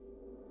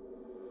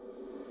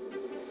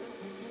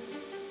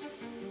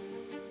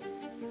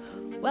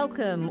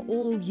Welcome,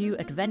 all you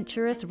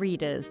adventurous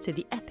readers, to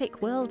the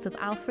epic worlds of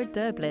Alfred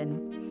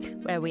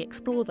Döblin, where we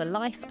explore the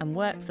life and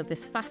works of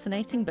this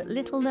fascinating but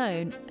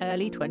little-known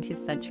early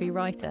 20th century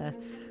writer.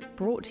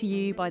 Brought to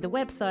you by the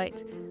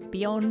website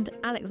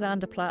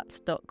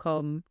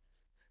beyondalexanderplatz.com.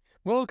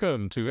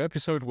 Welcome to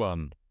episode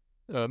 1.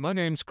 My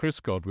name's Chris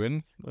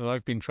Godwin, and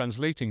I've been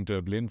translating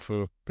Döblin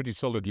for pretty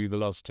solidly the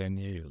last 10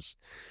 years.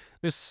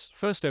 This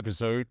first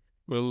episode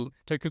will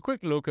take a quick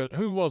look at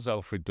who was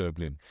Alfred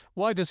Döblin,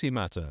 why does he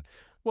matter,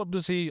 what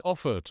does he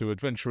offer to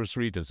adventurous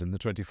readers in the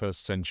 21st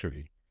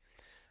century.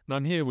 And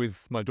I'm here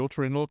with my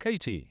daughter-in-law,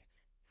 Katie.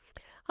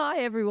 Hi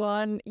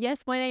everyone.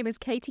 Yes, my name is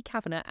Katie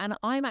Kavanagh and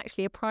I'm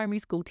actually a primary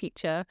school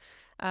teacher.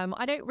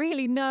 I don't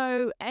really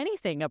know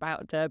anything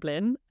about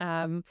Döblin,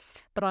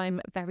 but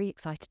I'm very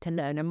excited to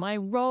learn. And my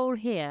role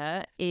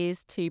here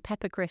is to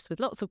pepper Chris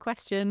with lots of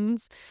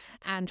questions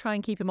and try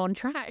and keep him on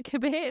track a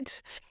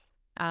bit.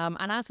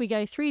 And as we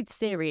go through the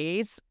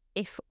series,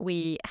 if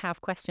we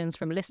have questions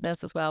from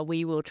listeners as well,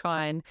 we will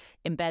try and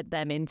embed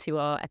them into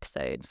our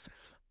episodes.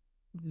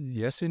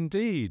 Yes,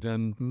 indeed.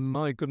 And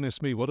my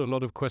goodness me, what a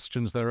lot of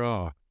questions there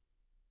are.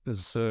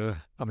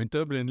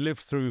 Döblin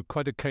lived through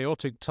quite a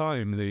chaotic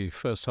time, the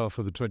first half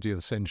of the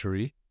 20th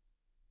century.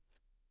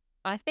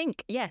 I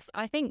think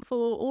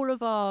for all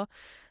of our,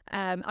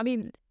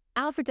 Alfred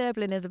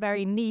Döblin is a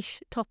very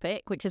niche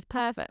topic, which is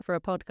perfect for a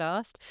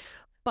podcast.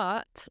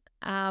 But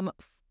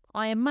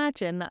I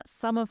imagine that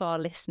some of our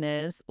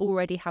listeners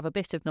already have a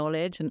bit of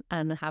knowledge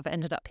and have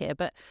ended up here,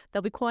 but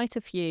there'll be quite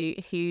a few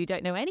who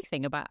don't know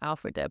anything about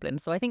Alfred Döblin.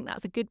 So I think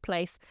that's a good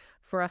place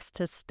for us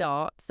to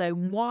start. So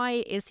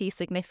why is he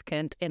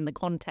significant in the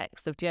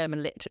context of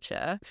German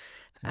literature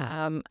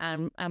and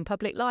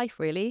public life,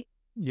 really?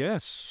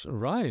 Yes,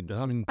 right.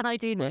 And I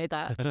do know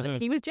that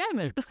he was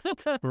German.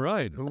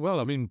 Right.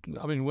 Well,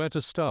 where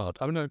to start?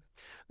 I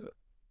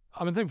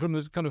think from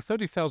the kind of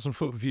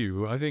 30,000-foot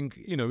view, I think,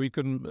 we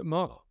can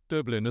mark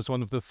Döblin as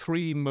one of the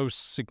three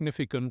most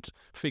significant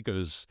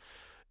figures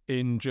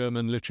in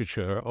German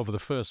literature of the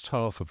first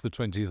half of the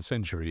 20th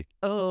century.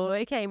 Oh,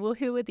 okay. Well,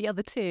 who were the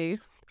other two?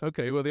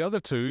 Okay, well, the other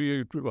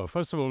two,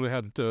 first of all, we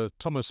had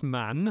Thomas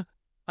Mann.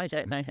 I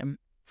don't know him.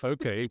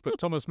 Okay, but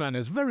Thomas Mann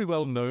is very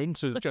well known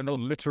to the general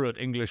literate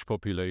English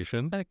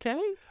population.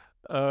 Okay.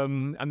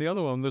 And the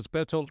other one was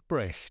Bertolt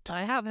Brecht.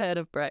 I have heard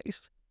of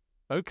Brecht.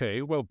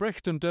 Okay, well,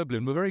 Brecht and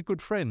Döblin were very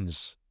good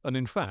friends. And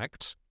in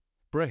fact,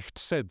 Brecht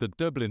said that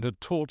Döblin had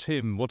taught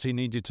him what he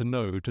needed to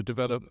know to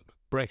develop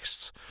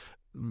Brecht's,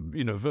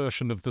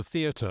 version of the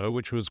theatre,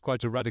 which was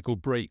quite a radical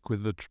break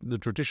with the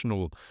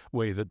traditional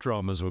way that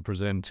dramas were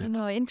presented.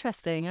 Oh,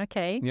 interesting.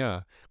 Okay.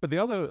 Yeah. But the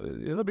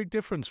other big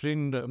difference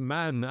between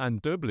Mann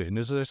and Döblin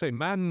is, as I say,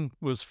 Mann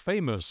was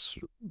famous,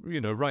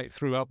 right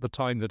throughout the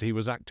time that he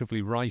was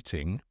actively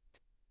writing,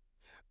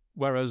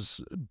 whereas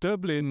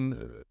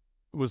Döblin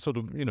was sort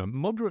of,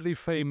 moderately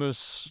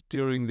famous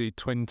during the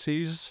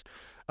 20s,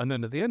 and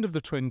then at the end of the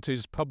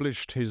 20s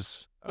published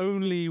his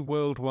only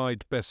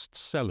worldwide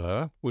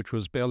bestseller, which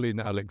was Berlin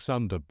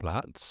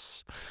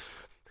Alexanderplatz.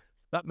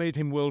 That made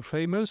him world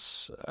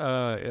famous.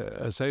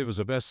 As I say, it was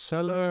a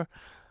bestseller,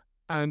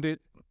 and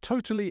it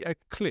totally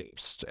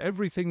eclipsed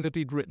everything that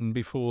he'd written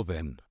before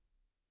then.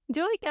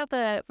 Do I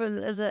gather,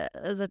 as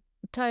a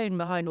tone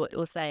behind what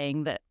you're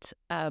saying, that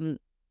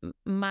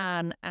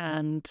Mann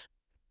and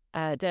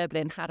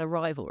Döblin had a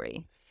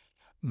rivalry?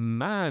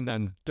 Mann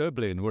and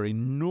Döblin were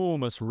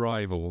enormous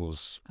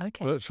rivals,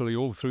 virtually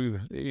all through,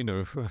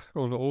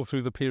 all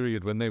through the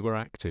period when they were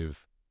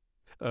active.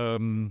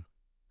 And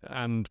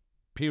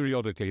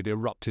periodically it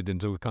erupted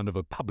into a kind of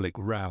a public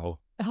row.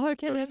 Oh,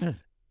 okay.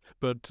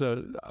 But,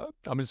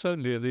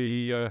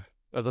 certainly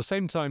at the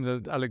same time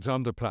that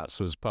Alexanderplatz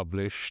was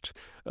published,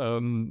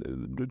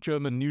 the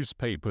German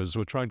newspapers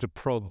were trying to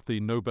prod the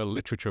Nobel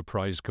Literature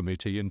Prize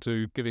Committee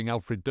into giving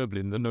Alfred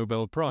Döblin the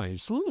Nobel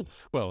Prize. Ooh.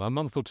 Well, a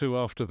month or two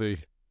after the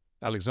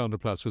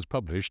Alexanderplatz was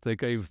published, they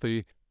gave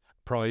the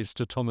prize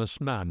to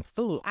Thomas Mann.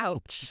 Oh,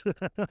 ouch.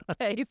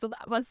 Okay, so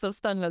that must have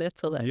stung a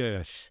little then.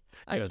 Yes.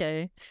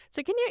 Okay. Yes.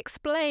 So can you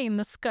explain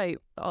the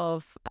scope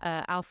of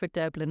Alfred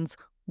Döblin's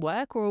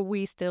work, or are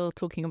we still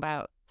talking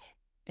about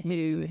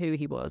who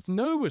he was?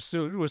 No, we're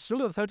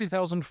still at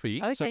 30,000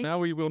 feet. Okay. So now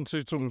we want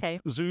to sort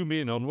of zoom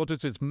in on what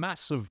is this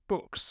mass of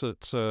books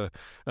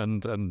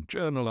and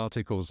journal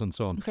articles and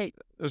so on. Okay.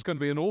 There's going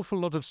to be an awful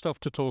lot of stuff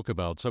to talk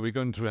about. So we're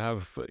going to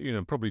have,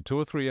 probably 2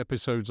 or 3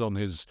 episodes on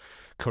his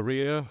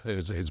career,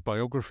 his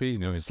biography,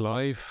 his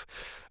life.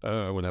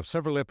 We'll have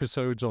several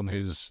episodes on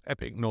his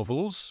epic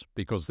novels,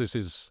 because this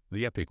is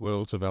the epic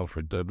worlds of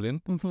Alfred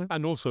Döblin. Mm-hmm.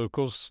 And also, of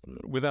course,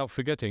 without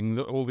forgetting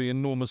all the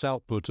enormous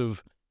output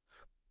of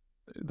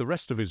the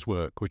rest of his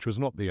work, which was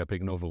not the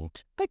epic novel.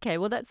 Okay,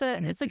 well, it's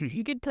a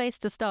good place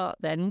to start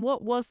then.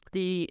 What was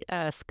the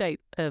scope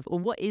of, or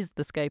what is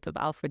the scope of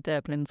Alfred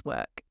Döblin's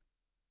work?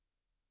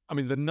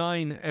 The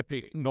 9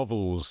 epic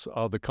novels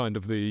are the kind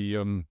of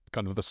the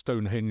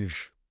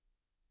Stonehenge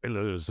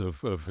pillars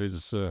of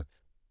his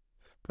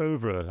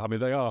oeuvre.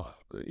 They are,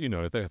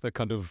 they're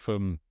kind of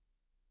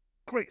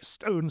great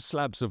stone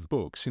slabs of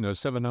books,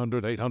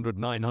 700, 800,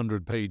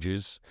 900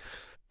 pages,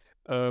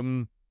 sort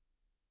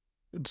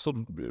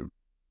of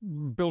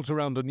built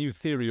around a new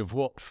theory of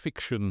what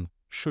fiction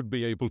should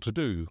be able to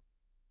do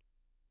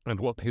and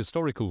what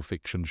historical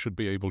fiction should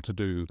be able to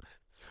do,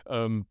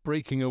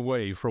 breaking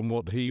away from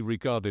what he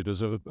regarded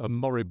as a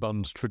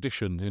moribund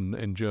tradition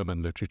in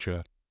German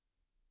literature.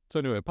 So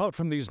anyway, apart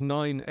from these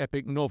 9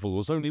 epic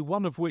novels, only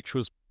one of which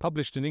was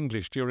published in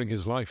English during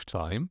his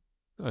lifetime,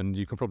 and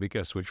you can probably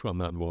guess which one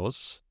that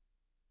was.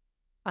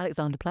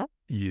 Alexander Platt?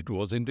 It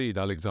was indeed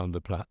Alexander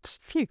Platt.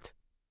 Phew.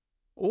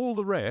 All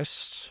the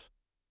rest,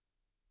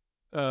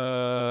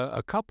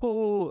 a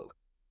couple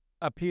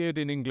appeared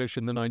in English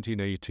in the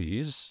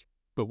 1980s,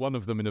 but one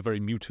of them in a very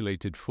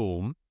mutilated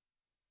form.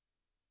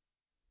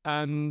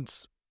 And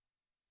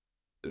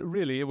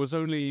really, it was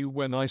only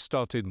when I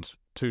started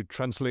to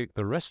translate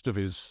the rest of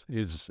his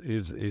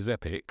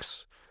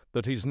epics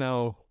that he's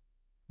now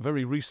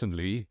very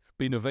recently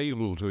been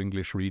available to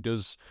English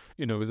readers.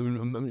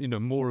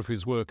 More of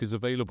his work is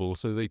available,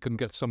 so they can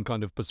get some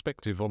kind of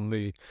perspective on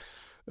the,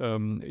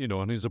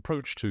 on his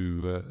approach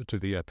to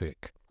the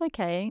epic.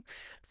 Okay,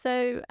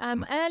 so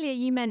earlier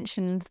you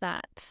mentioned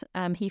that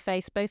he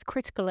faced both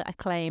critical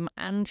acclaim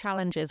and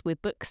challenges with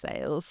book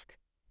sales.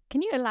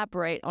 Can you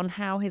elaborate on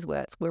how his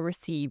works were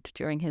received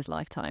during his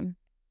lifetime?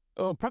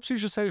 Perhaps you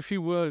should say a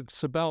few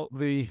words about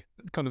the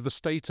kind of the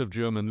state of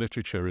German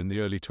literature in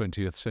the early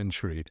 20th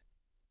century.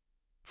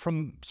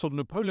 From sort of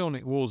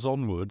Napoleonic Wars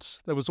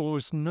onwards, there was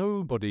almost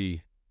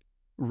nobody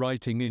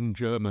writing in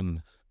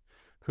German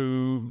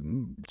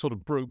who sort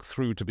of broke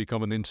through to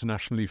become an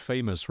internationally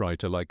famous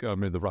writer, like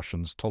the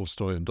Russians,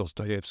 Tolstoy and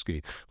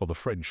Dostoevsky, or the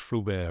French,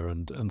 Flaubert,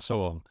 and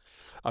so on.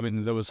 I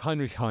mean, there was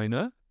Heinrich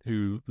Heine,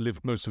 who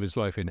lived most of his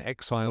life in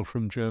exile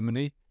from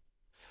Germany.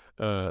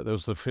 There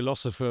was the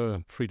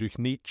philosopher Friedrich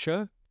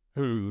Nietzsche,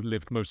 who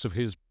lived most of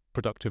his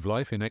productive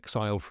life in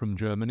exile from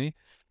Germany.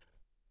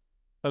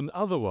 And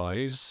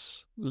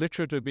otherwise,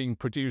 literature being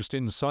produced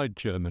inside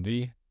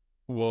Germany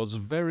was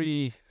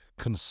very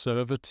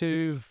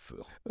conservative,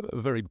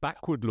 very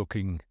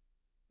backward-looking,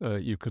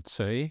 you could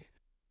say.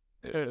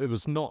 It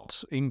was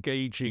not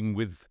engaging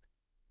with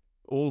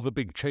all the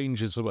big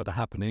changes that were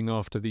happening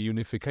after the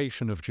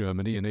unification of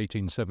Germany in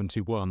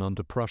 1871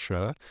 under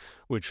Prussia,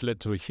 which led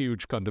to a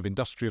huge kind of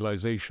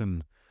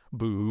industrialization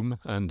boom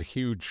and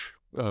huge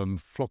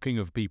flocking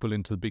of people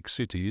into the big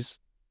cities.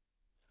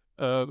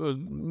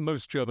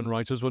 Most German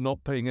writers were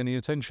not paying any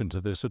attention to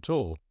this at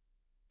all.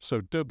 So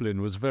Döblin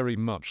was very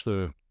much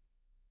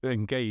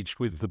engaged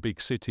with the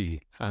big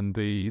city and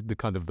the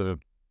kind of the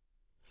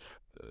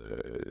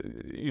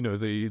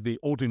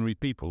ordinary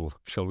people,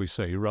 shall we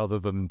say, rather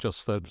than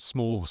just that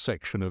small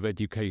section of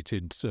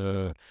educated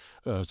sort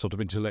of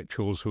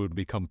intellectuals who had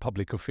become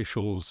public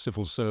officials,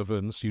 civil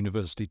servants,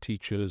 university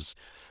teachers,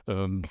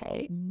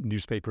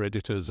 newspaper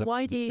editors.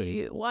 Why do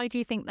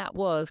you think that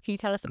was? Can you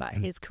tell us about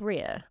his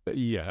career?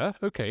 Yeah,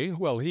 okay.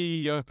 Well,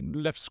 he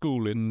left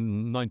school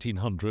in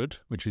 1900,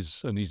 which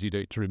is an easy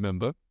date to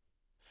remember.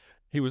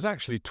 He was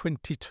actually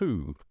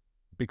 22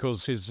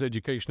 because his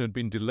education had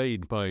been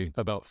delayed by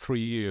about 3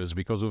 years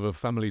because of a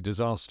family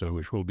disaster,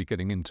 which we'll be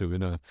getting into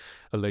in a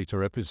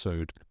later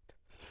episode.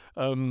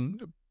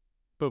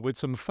 But with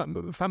some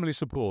family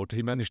support,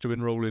 he managed to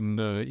enroll in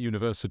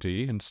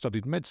university and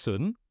studied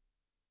medicine,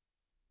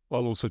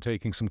 while also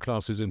taking some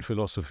classes in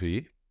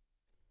philosophy.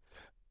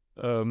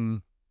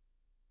 Then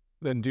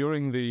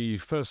during the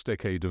first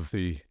decade of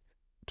the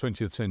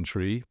 20th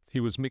century, he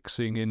was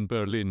mixing in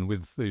Berlin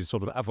with the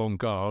sort of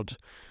avant-garde,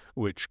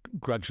 which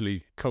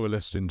gradually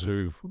coalesced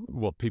into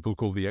what people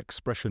call the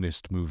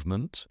Expressionist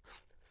movement.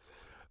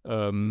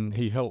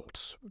 He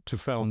helped to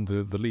found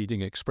the leading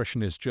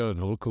Expressionist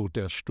journal called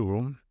Der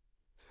Sturm,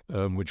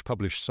 which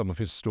published some of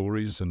his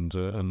stories and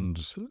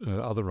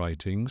other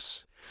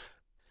writings.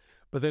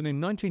 But then in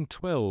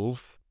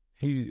 1912,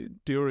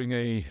 during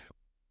a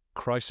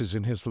crisis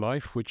in his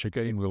life, which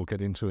again we'll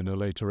get into in a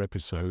later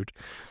episode,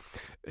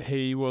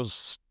 he was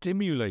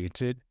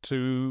stimulated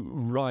to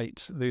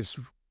write this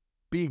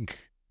big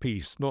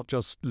piece, not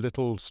just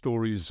little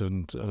stories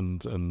and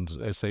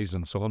essays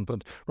and so on,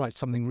 but write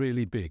something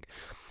really big.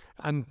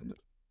 And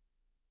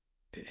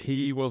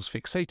he was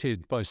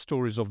fixated by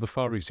stories of the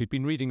Far East. He'd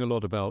been reading a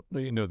lot about,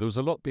 there was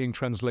a lot being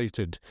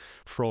translated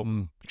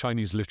from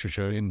Chinese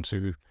literature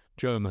into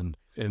German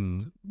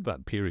in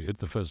that period,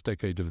 the first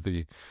decade of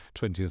the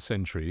 20th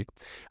century.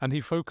 And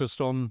he focused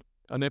on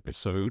an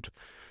episode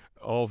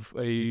of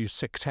a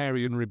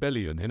sectarian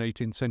rebellion in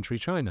 18th century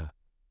China.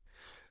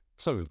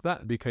 So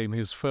that became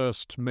his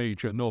first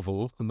major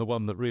novel, and the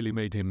one that really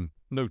made him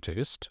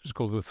noticed. It's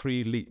called The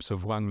Three Leaps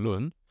of Wang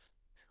Lun,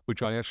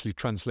 which I actually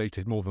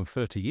translated more than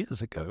 30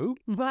 years ago.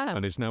 Wow.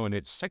 And is now in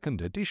its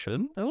second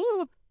edition.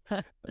 Oh.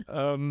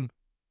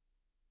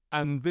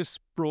 And this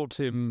brought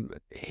him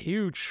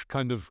huge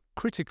kind of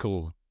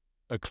critical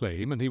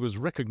acclaim, and he was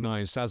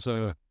recognized as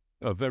a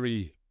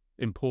very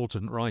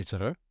important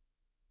writer.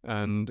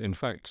 And in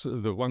fact,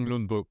 the Wang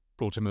Lun book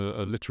brought him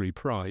a literary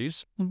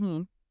prize.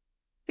 Mm-hmm.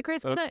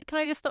 Chris, can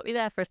I just stop you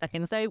there for a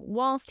second? So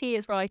whilst he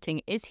is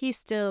writing, is he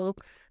still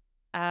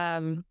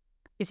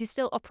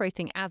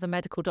operating as a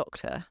medical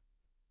doctor?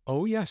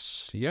 Oh,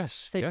 yes.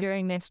 So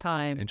during this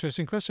time.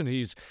 Interesting question.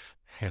 He's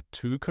had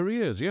 2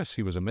 careers. Yes,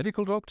 he was a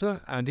medical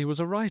doctor and he was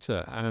a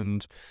writer.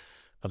 And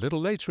a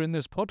little later in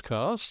this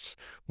podcast,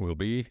 we'll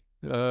be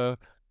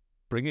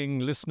bringing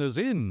listeners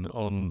in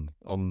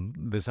on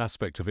this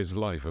aspect of his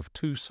life of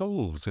 2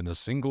 souls in a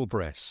single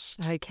breast.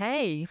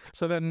 Okay.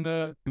 So then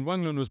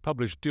Wang Lun was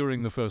published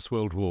during the First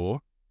World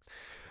War.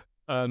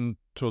 And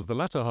towards the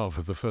latter half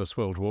of the First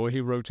World War, he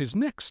wrote his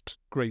next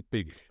great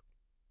big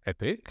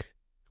epic,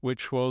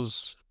 which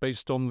was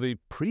based on the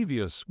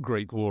previous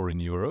Great War in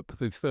Europe,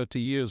 the 30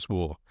 Years'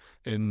 War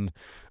in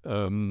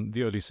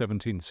the early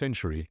 17th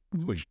century,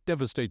 which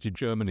devastated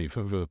Germany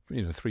for over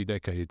 3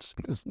 decades.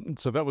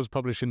 So that was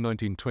published in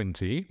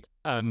 1920.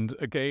 And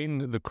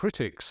again, the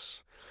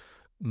critics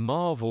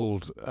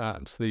marveled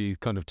at the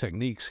kind of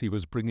techniques he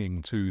was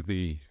bringing to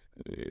the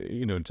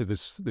to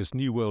this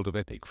new world of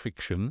epic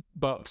fiction,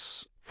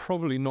 but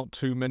probably not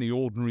too many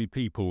ordinary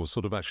people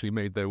sort of actually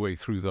made their way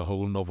through the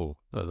whole novel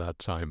at that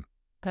time.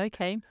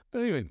 Okay.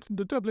 Anyway,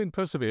 Döblin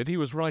persevered. He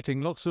was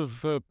writing lots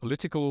of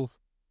political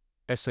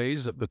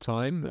essays at the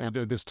time.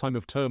 Yep. This time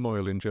of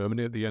turmoil in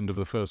Germany at the end of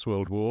the First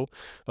World War,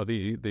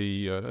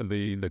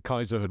 the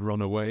Kaiser had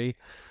run away,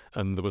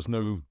 and there was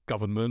no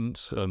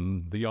government,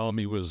 and the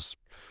army was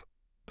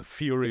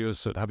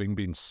furious at having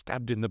been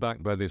stabbed in the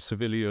back by the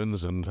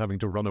civilians and having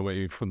to run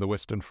away from the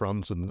Western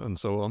Front and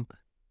so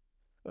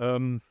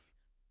on.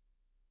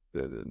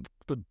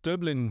 But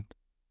Döblin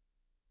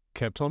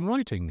kept on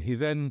writing.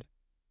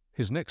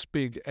 His next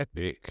big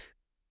epic,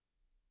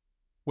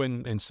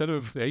 when instead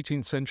of the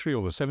 18th century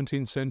or the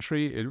 17th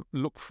century, it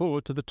looked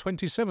forward to the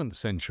 27th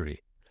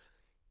century.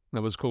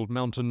 That was called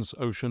Mountains,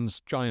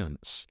 Oceans,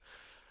 Giants.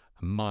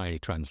 My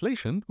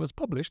translation was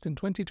published in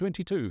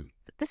 2022.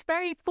 That's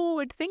very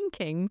forward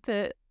thinking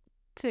to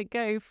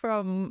go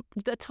from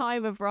the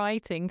time of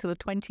writing to the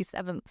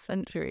 27th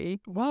century.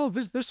 Well,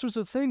 this was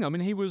a thing. I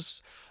mean, he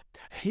was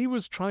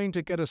trying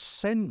to get a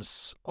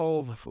sense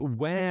of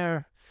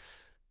where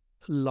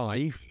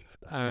life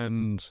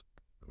and,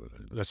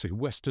 let's say,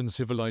 Western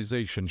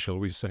civilization, shall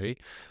we say,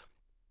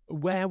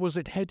 where was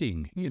it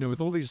heading? With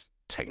all these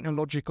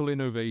technological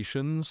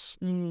innovations,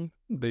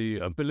 the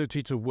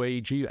ability to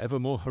wage ever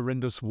more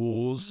horrendous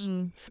wars,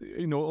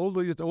 all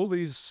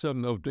these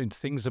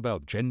things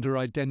about gender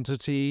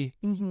identity,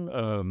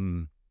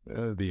 the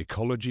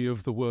ecology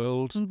of the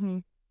world,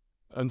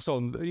 and so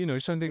on.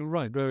 Something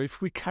right. Well,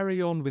 if we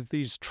carry on with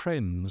these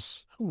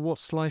trends,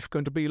 what's life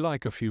going to be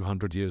like a few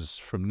hundred years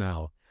from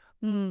now?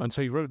 And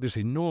so he wrote this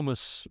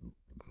enormous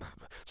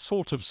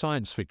sort of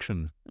science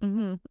fiction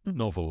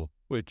novel,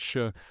 which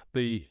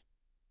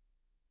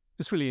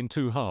it's really in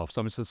 2 halves.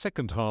 I mean, so the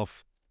second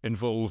half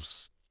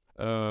involves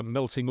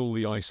melting all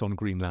the ice on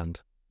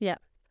Greenland. Yeah.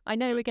 I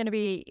know we're going to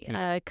be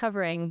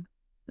covering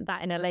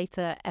that in a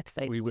later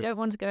episode. We don't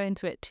want to go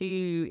into it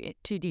too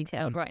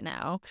detailed right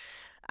now.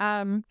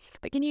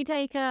 But can you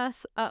take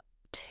us up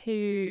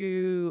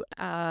to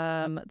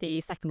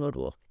the Second World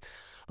War?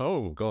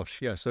 Oh,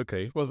 gosh, yes,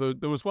 okay. Well,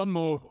 there was one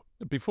more,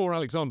 before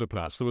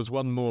Alexanderplatz, there was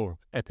one more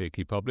epic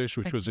he published,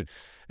 which was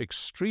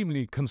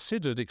extremely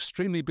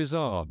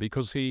bizarre,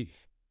 because he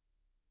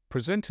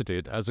presented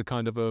it as a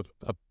kind of a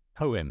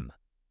poem.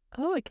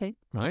 Oh, okay.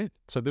 Right?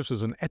 So this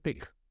was an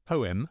epic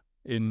poem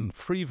in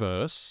free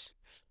verse,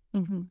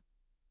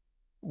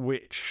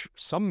 which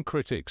some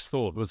critics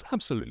thought was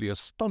absolutely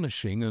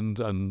astonishing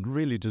and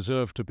really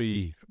deserved to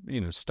be,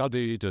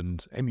 studied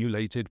and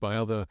emulated by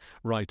other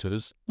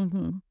writers.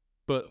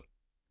 But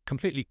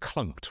completely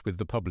clunked with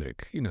the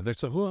public. They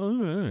said,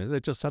 well, they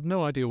just had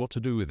no idea what to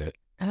do with it.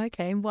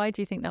 Okay, and why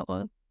do you think that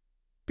was?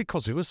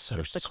 Because it was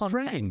so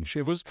strange.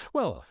 It was,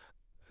 well,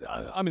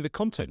 I mean, the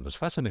content was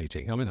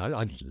fascinating. I mean,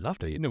 I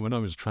loved it. When I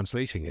was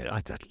translating it,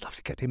 I'd love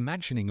to get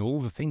imagining all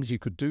the things you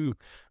could do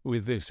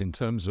with this in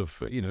terms of,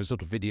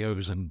 sort of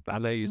videos and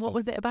ballets. What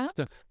was it about?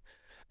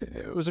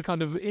 It was a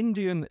kind of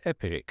Indian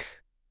epic,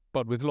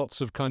 but with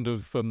lots of kind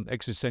of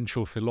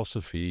existential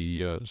philosophy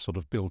sort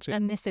of built in.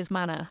 And this is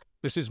Manas.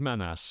 This is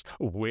Manas,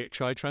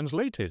 which I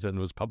translated and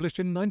was published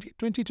in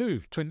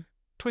 2022.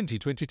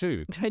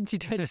 2022.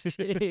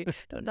 2022,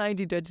 not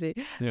 1922.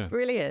 Yeah.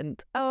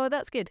 Brilliant. Oh,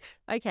 that's good.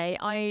 Okay,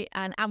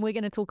 and we're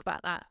going to talk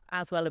about that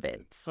as well a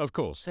bit. Of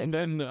course. And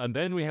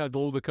then we had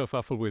all the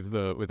kerfuffle with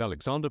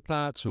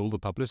Alexanderplatz, all the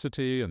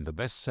publicity and the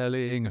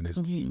best-selling, and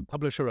his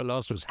publisher at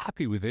last was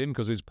happy with him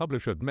because his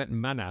publisher had met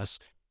Manas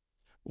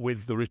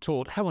with the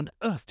retort, "How on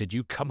earth did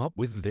you come up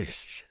with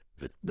this?"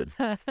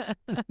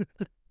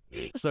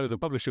 So the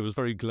publisher was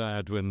very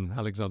glad when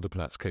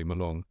Alexanderplatz came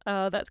along.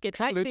 Oh, that's good.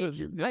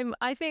 Actually,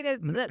 I think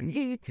that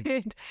you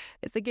could.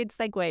 It's a good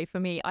segue for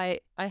me. I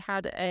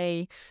had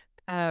a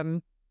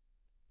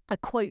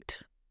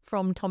quote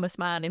from Thomas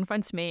Mann in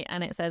front of me,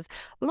 and it says,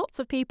 "Lots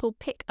of people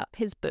pick up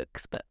his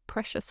books, but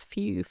precious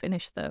few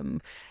finish them,"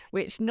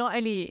 which not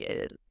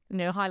only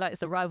highlights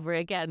the rivalry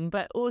again,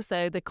 but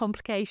also the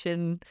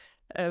complication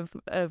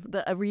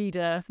that a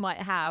reader might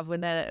have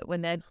when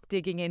they're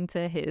digging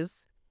into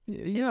his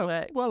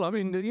work. Well, I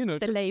mean, the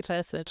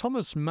layperson.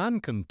 Thomas Mann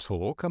can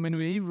talk. I mean,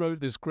 he wrote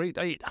this great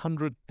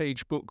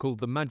 800-page book called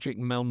The Magic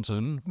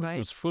Mountain. Right. It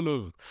was full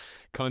of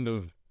kind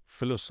of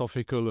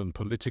philosophical and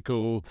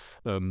political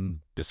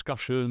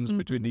discussions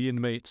between the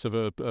inmates of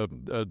a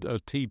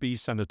TB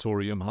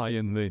sanatorium high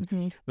in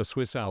the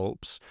Swiss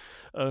Alps.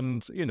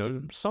 And,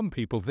 some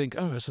people think,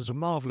 oh, this is a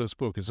marvellous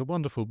book. It's a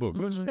wonderful book.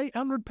 But it's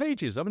 800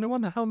 pages. I mean, I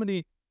wonder how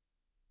many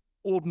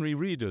ordinary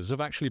readers have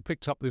actually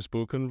picked up this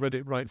book and read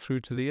it right through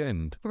to the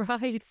end.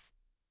 Right.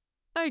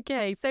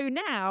 Okay, so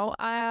now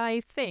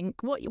I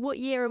think, what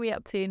year are we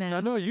up to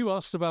now? No, you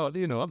asked about,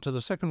 up to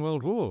the Second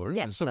World War.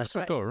 Yes, so that's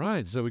right. All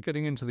right, so we're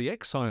getting into the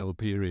exile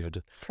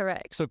period.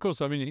 Correct. So, of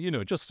course, I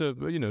mean, just,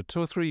 2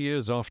 or 3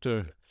 years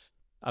after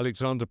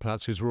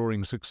Alexanderplatz's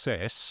roaring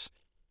success,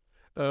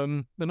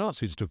 the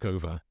Nazis took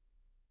over.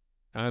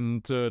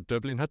 And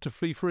Döblin had to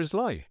flee for his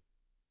life.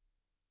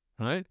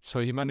 Right, so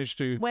he managed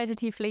to. Where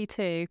did he flee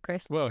to,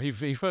 Chris? Well,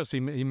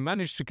 he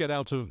managed to get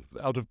out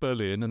of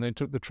Berlin, and then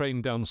took the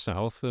train down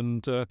south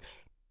and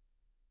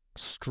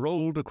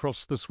strolled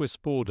across the Swiss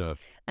border.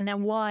 And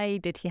then why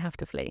did he have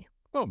to flee?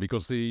 Well,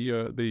 because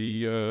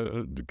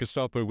the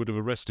Gestapo would have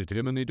arrested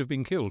him, and he'd have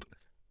been killed.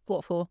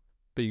 What for?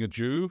 Being a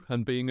Jew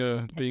and being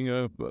a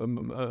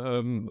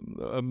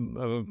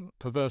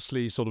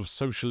perversely sort of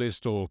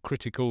socialist or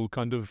critical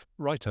kind of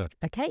writer.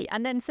 Okay,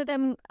 and then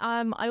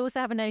I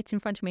also have a note in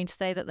front of me to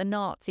say that the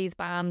Nazis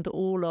banned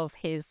all of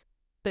his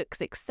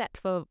books except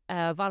for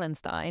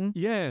Wallenstein.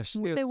 Yes.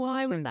 So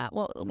why was that?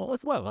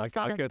 What's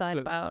Wallenstein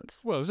about?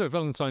 Well, so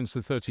Wallenstein's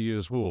the 30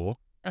 Years War.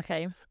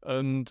 Okay.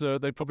 And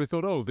they probably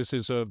thought, oh, this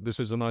is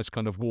a nice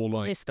kind of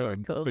warlike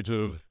historical bit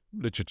of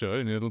literature,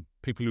 and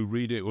people who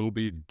read it will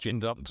be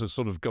ginned up to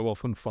sort of go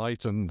off and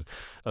fight and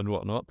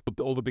whatnot. But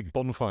all the big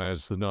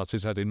bonfires the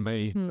Nazis had in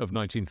May of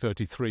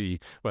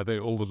 1933, where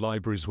all the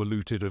libraries were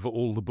looted of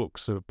all the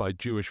books by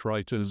Jewish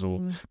writers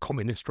or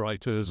communist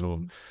writers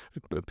or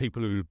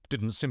people who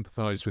didn't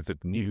sympathise with the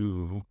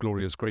new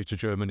glorious Greater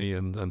Germany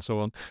and so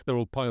on. They're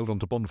all piled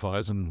onto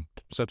bonfires and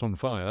set on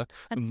fire.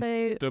 And so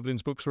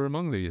Döblin's books were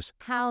among these.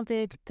 How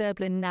did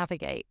Döblin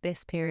navigate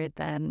this period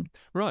then?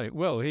 Right.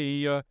 Well,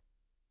 he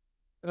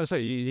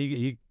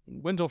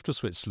went off to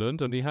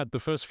Switzerland, and he had the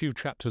first few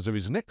chapters of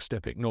his next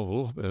epic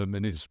novel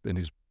in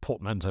his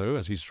portmanteau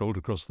as he strolled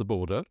across the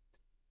border.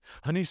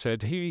 And he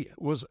said he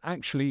was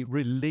actually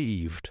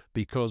relieved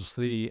because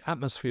the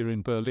atmosphere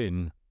in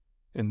Berlin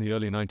in the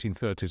early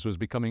 1930s was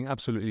becoming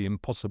absolutely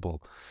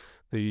impossible.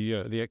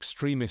 The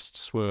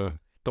extremists were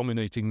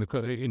dominating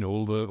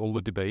all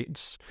the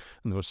debates,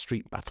 and there were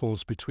street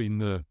battles between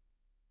the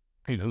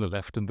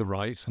left and the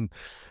right, and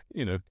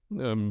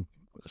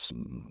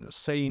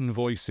sane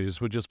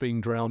voices were just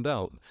being drowned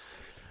out.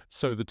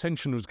 So the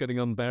tension was getting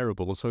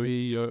unbearable. So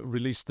he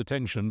released the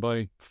tension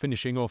by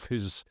finishing off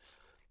his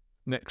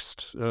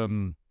next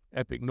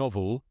epic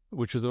novel,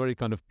 which is a very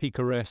kind of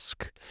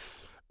picaresque,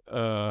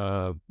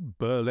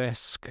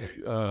 burlesque,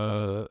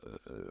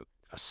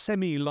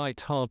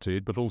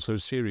 semi-light-hearted but also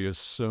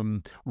serious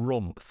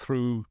romp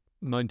through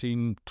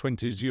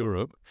 1920s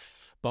Europe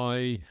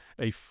by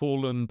a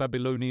fallen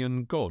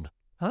Babylonian god.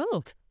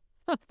 Oh.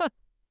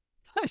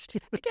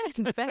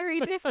 Again, very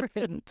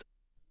different.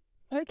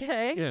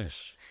 Okay.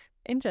 Yes.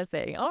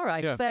 Interesting. All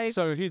right. Yeah.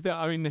 So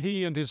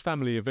he and his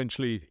family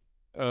eventually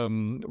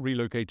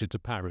relocated to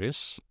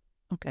Paris.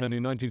 Okay. And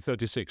in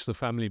 1936, the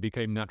family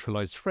became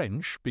naturalized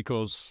French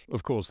because,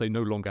 of course, they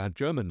no longer had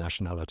German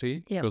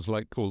nationality. Yeah. Because,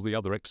 like all the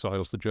other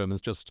exiles, the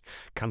Germans just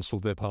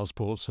cancelled their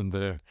passports and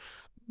their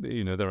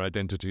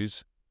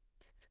identities.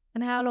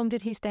 And how long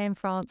did he stay in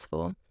France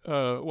for?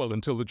 Well,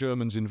 until the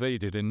Germans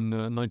invaded in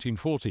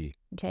 1940.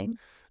 Okay.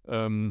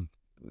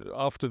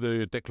 After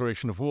the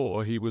declaration of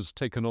war, he was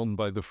taken on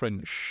by the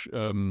French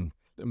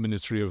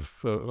Ministry of,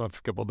 I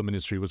forget what the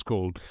ministry was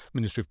called,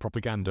 Ministry of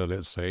Propaganda,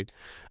 let's say,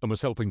 and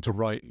was helping to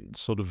write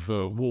sort of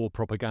war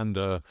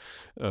propaganda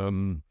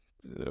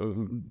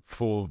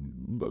for,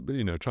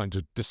 trying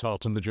to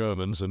dishearten the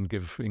Germans and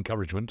give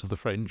encouragement to the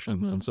French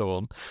and so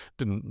on.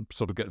 Didn't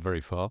sort of get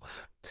very far.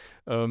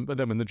 But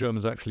then when the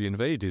Germans actually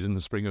invaded in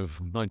the spring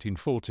of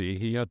 1940,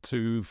 he had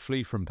to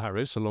flee from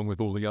Paris along with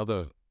all the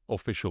other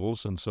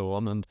officials and so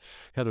on, and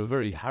had a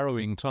very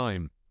harrowing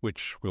time,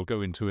 which we'll go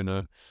into in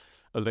a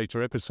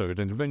later episode,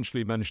 and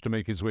eventually managed to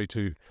make his way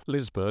to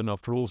Lisbon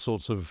after all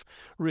sorts of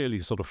really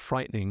sort of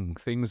frightening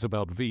things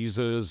about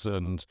visas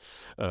and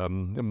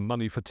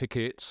money for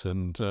tickets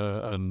and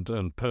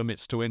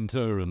permits to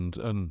enter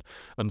and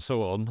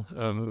so on.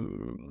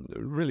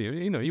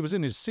 Really, he was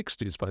in his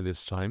 60s by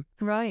this time.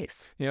 Right.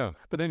 Yeah.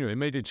 But anyway,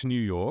 made it to New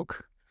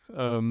York.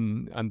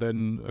 And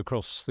then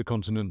across the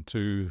continent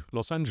to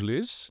Los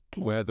Angeles,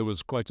 where there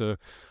was quite a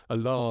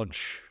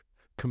large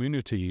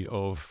community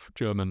of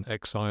German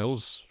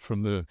exiles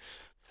from the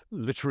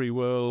literary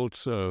world,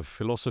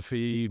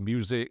 philosophy,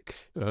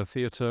 music,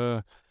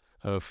 theatre,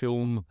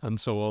 film, and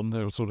so on.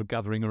 They were sort of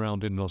gathering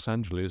around in Los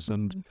Angeles.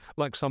 And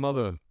like some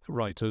other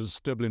writers,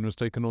 Döblin was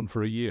taken on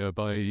for a year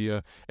by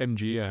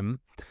MGM.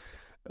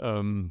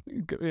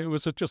 It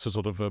was just a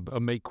sort of a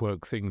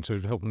make-work thing to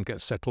help him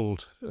get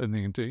settled.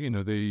 And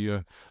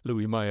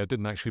Louis Mayer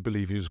didn't actually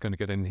believe he was going to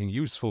get anything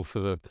useful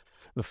for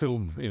the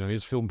film,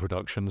 his film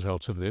productions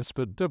out of this.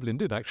 But Döblin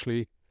did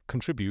actually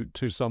contribute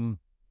to some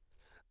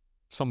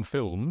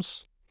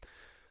films.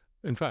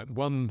 In fact,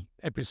 one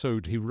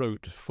episode he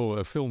wrote for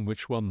a film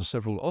which won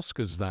several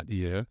Oscars that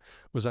year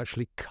was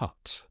actually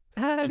cut.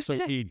 And so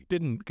he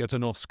didn't get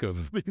an Oscar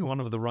for being one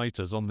of the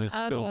writers on this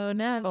film. Oh,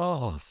 no.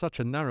 Oh,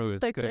 such a narrow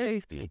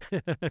escape.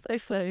 So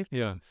close.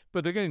 Yeah.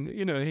 But again,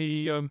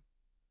 he,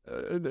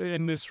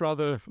 in this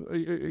rather,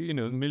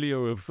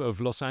 milieu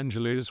of Los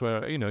Angeles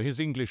where, his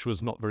English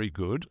was not very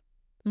good.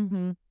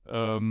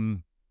 Mm-hmm.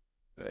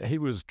 He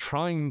was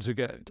trying to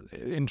get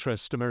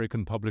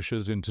American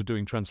publishers into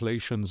doing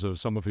translations of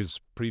some of his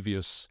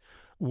previous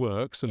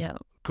works and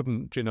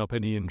couldn't gin up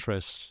any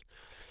interest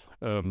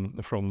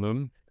from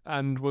them,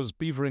 and was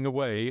beavering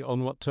away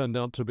on what turned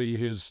out to be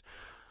his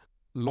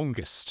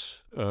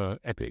longest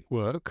epic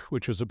work,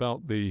 which was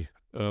about the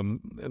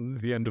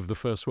end of the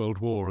First World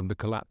War and the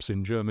collapse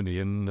in Germany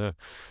in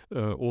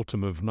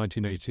autumn of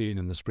 1918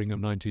 and the spring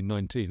of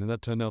 1919. And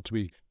that turned out to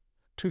be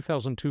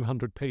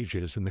 2,200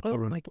 pages in the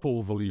current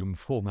 4-volume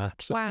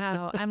format.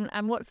 Wow.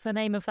 And what's the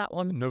name of that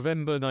one?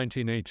 November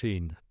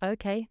 1918.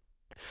 Okay.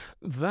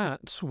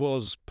 That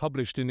was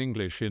published in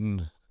English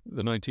in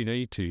the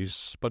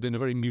 1980s, but in a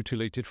very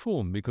mutilated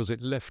form because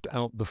it left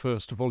out the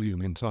first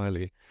volume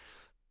entirely.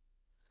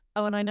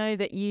 Oh, and I know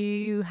that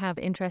you have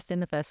interest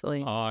in the first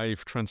volume.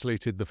 I've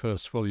translated the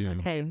first volume.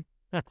 Okay.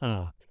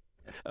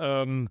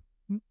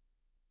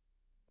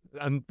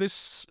 And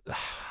this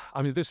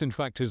in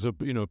fact is a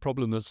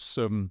problem that's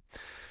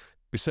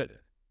beset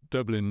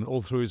Döblin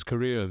all through his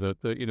career.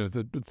 That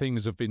the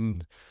things have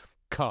been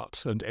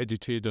cut and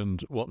edited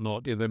and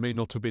whatnot. They may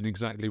not have been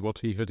exactly what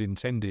he had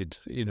intended.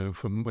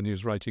 From when he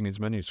was writing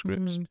his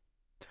manuscripts.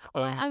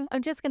 I'm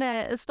just going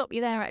to stop you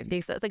there,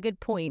 actually. So that's a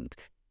good point.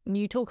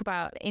 You talk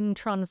about in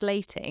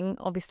translating.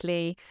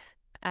 Obviously,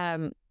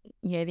 the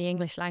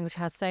English language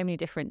has so many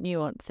different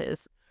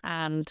nuances,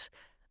 and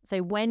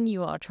so when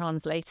you are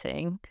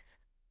translating,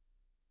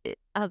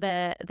 are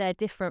there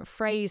different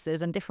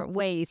phrases and different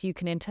ways you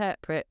can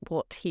interpret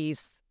what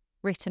he's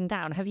written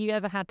down? Have you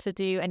ever had to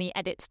do any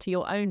edits to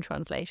your own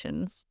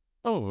translations?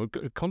 Oh,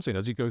 constantly.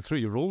 As you go through,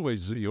 you're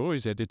always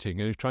editing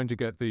and you're trying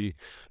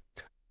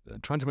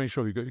to make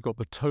sure you've got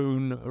the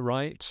tone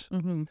right.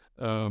 Mm-hmm.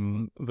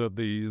 That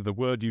the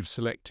word you've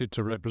selected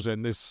to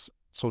represent this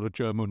sort of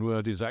German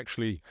word is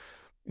actually,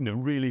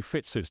 really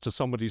fits this to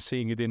somebody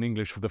seeing it in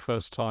English for the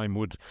first time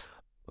would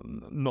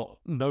not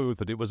know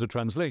that it was a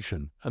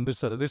translation. And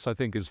this I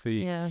think is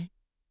the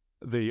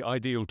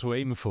ideal to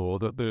aim for,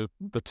 that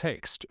the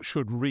text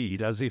should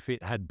read as if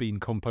it had been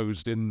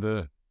composed in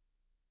the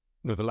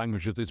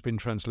language that it's been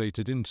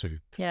translated into.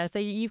 Yeah, so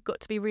you've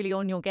got to be really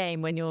on your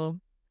game when you're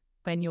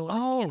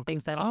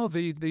things then.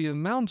 The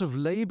amount of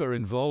labour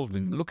involved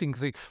in looking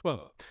things.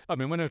 Well, I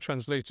mean, when I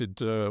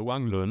translated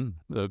Wang Lun,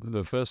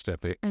 the first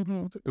epic,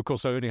 of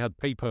course I only had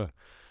paper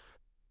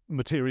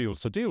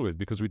materials to deal with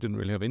because we didn't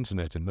really have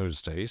internet in those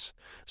days.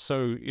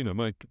 So,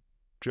 my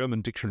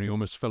German dictionary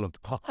almost fell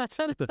apart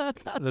at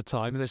the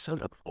time. There's so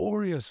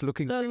laborious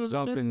looking things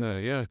up in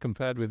there,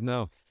 compared with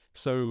now.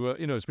 So,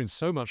 it's been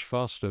so much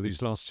faster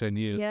these last 10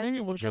 years.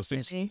 Yeah, just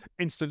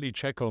instantly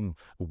check on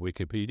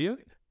Wikipedia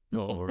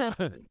or,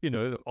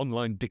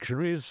 online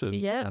dictionaries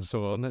and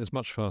so on. It's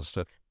much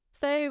faster.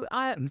 So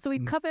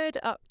we've covered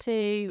up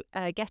to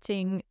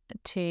getting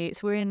to...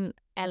 So we're in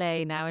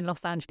LA now, in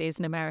Los Angeles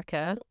in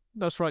America.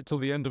 That's right, till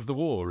the end of the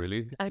war,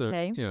 really.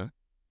 Okay. So, yeah.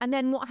 And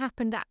then what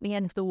happened at the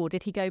end of the war?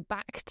 Did he go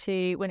back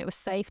to, when it was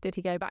safe, did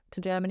he go back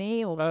to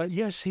Germany? Or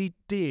yes, he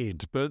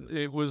did, but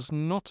it was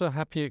not a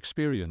happy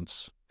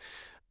experience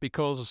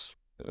because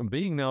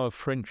being now a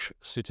French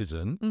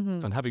citizen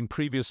and having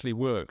previously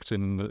worked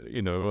in,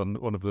 on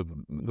one of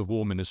the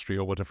war ministry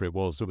or whatever it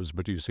was that was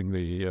producing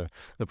the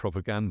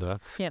propaganda,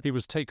 he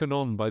was taken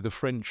on by the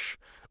French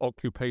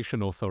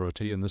occupation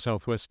authority in the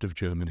southwest of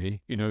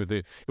Germany.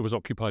 It was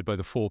occupied by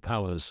the four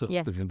powers at the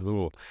end of the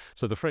war.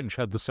 So the French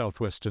had the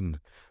southwestern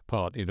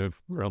part,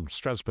 around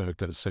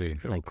Strasbourg, let's say,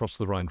 across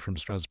the Rhine from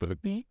Strasbourg.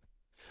 Yeah.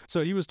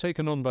 So he was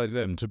taken on by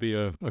them to be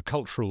a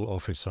cultural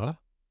officer.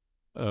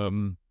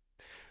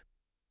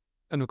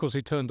 And, of course,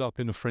 he turned up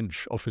in a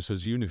French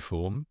officer's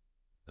uniform.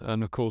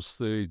 And, of course,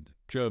 the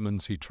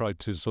Germans he tried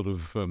to sort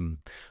of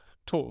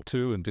talk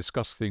to and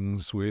discuss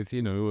things with,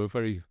 were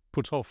very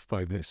put off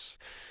by this.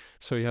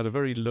 So he had a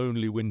very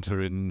lonely winter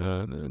in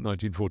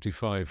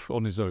 1945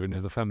 on his own.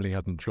 The family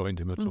hadn't joined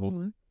him at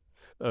all.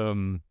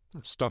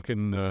 Stuck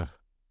in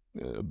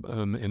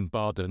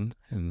Baden,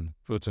 in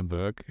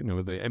Württemberg,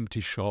 with the empty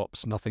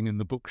shops, nothing in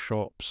the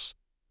bookshops,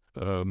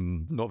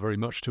 not very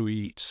much to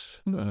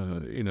eat,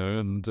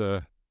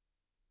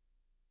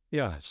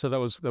 yeah, so that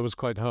was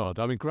quite hard.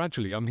 I mean,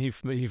 gradually,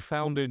 he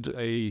founded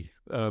a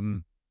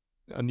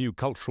new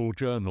cultural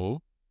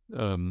journal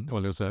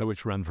while he was there,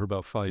 which ran for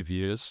about 5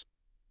 years.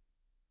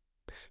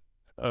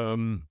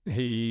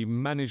 He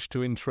managed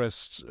to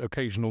interest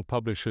occasional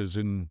publishers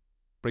in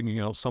bringing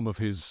out some of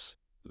his,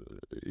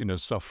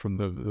 stuff from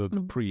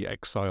the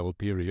pre-exile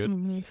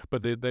period.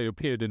 But they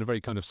appeared in a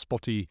very kind of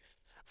spotty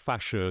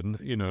fashion,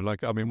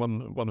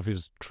 one of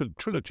his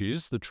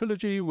trilogies, the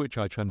trilogy which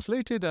I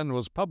translated and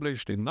was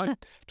published in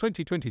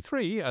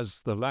 2023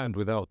 as The Land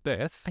Without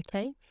Death.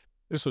 Okay.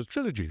 This was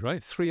trilogy,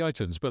 right? 3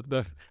 items, but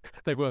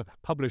they were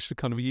published a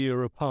kind of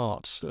year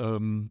apart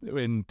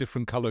in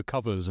different colour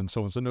covers and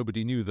so on, so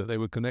nobody knew that they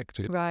were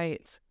connected.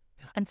 Right.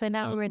 And so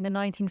now we're in the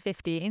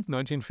 1950s.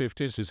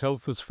 1950s, his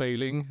health was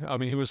failing. I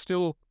mean, he was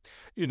still,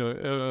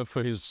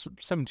 for his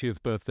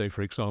 70th birthday,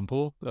 for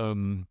example,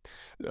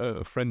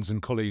 friends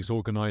and colleagues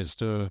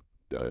organised,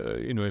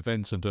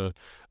 events and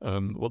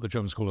what the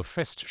Germans call a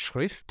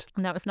Festschrift.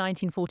 And that was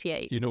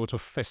 1948. You know what a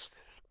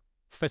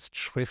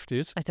Festschrift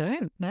is? I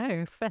don't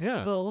know.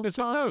 Festival. Yeah.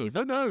 No. I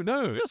don't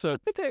know.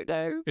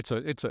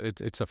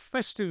 It's a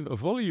festive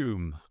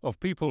volume of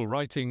people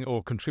writing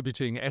or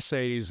contributing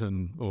essays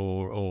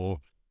or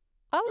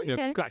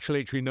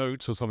congratulatory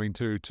notes or something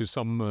to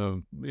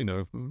some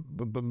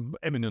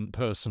eminent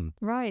person.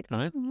 Right.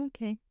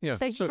 Okay. Yeah.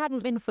 So he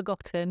hadn't been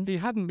forgotten. He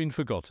hadn't been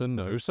forgotten.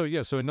 No. So in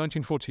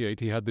 1948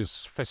 he had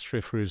this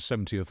Festschrift for his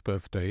 70th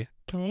birthday.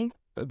 Okay.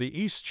 The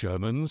East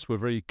Germans were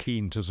very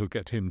keen to sort of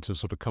get him to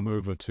sort of come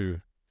over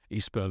to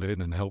East Berlin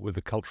and help with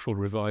the cultural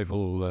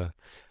revival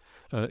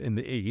in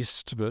the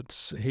East,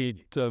 but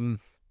he'd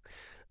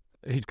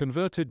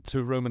converted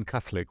to Roman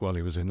Catholic while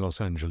he was in Los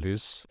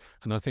Angeles,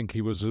 and I think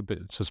he was a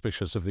bit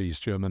suspicious of the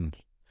East German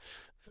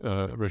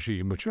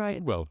regime, which,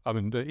 right. Well, I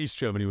mean, East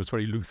Germany was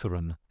very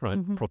Lutheran, right?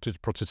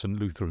 Protestant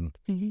Lutheran.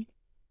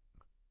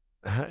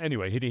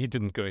 Anyway, he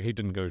didn't go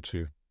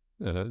to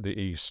the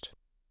East.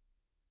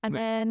 And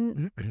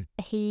then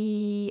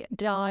he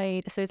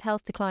died, so his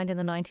health declined in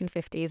the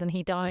 1950s and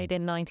he died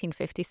in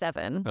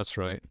 1957. That's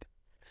right.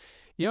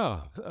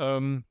 Yeah.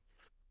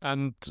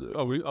 And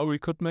we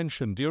could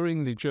mention,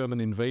 during the German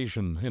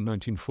invasion in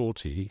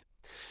 1940,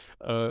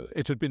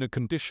 it had been a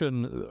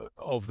condition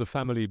of the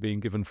family being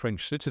given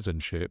French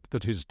citizenship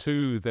that his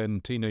 2 then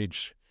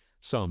teenage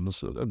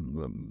sons,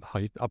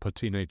 upper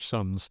teenage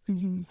sons,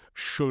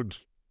 should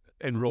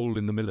enroll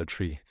in the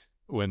military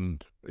when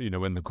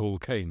the call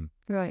came.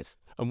 Right.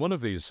 And one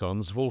of these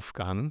sons,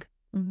 Wolfgang,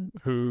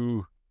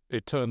 who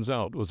it turns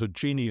out was a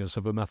genius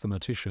of a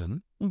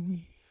mathematician,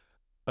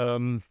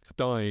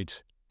 died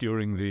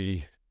during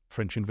the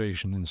French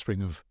invasion in the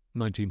spring of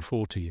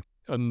 1940.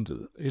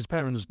 And his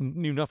parents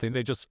knew nothing.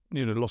 They just,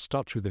 lost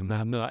touch with him. They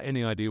hadn't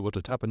any idea what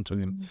had happened to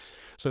him.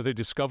 So they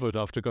discovered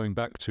after going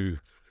back to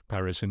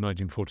Paris in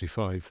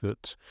 1945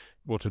 that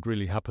what had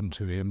really happened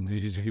to him,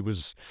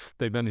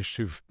 they managed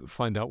to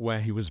find out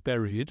where he was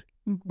buried,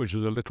 which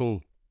was a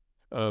little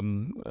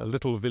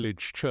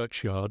village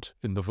churchyard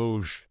in the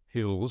Vosges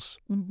hills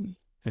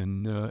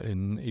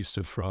in east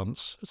of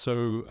France.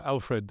 So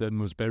Alfred then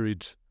was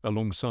buried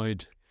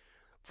alongside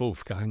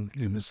Wolfgang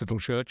in this little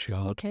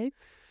churchyard. Okay.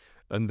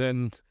 And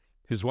then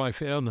his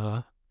wife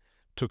Erna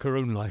took her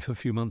own life a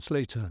few months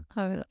later.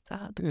 Oh, that's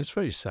sad. It's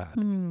very sad.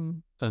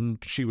 And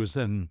she was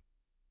then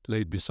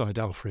laid beside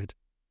Alfred.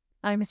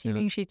 I'm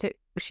assuming she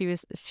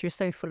was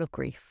so full of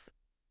grief.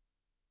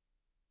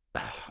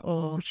 It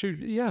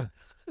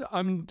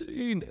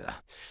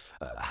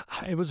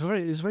was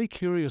a very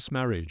curious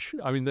marriage.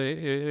 I mean,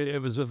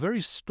 it was a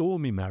very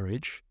stormy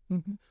marriage,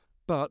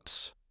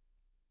 but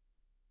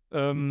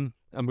and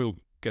we'll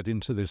get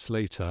into this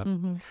later.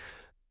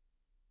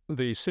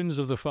 The sins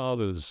of the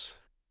fathers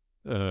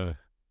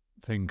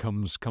thing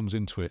comes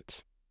into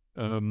it,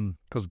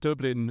 because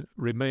Döblin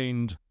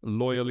remained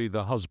loyally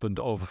the husband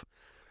of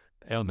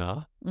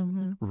Erna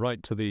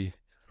right to the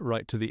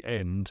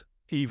end,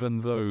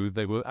 even though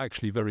they were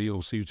actually very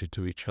ill-suited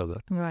to each other.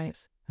 Right.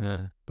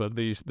 But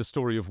the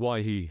story of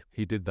why he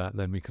did that,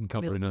 then we can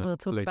cover we'll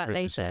talk later about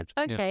later. episode.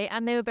 Okay,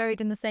 and they were buried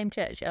in the same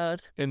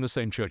churchyard? In the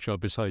same churchyard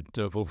beside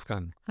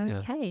Wolfgang. Okay.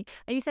 Yeah.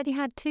 And you said he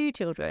had 2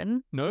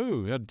 children?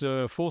 No, he had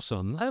 4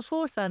 sons. Oh,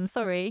 4 sons,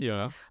 sorry.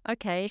 Yeah.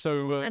 Okay.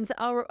 So, and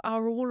are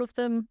all of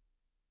them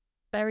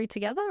buried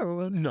together?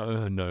 Or?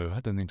 No, I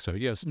don't think so.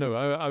 Yes, no,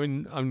 I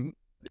mean,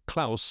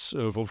 Klaus,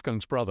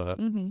 Wolfgang's brother,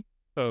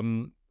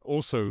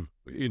 also,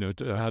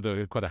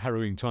 had quite a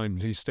harrowing time.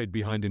 He stayed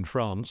behind in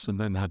France and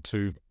then had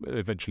to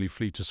eventually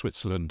flee to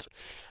Switzerland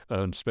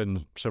and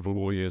spend several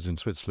war years in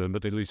Switzerland,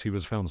 but at least he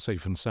was found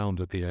safe and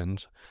sound at the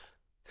end.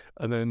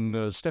 And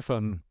then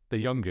Stefan, the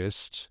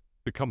youngest,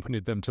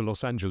 accompanied them to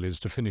Los Angeles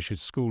to finish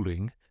his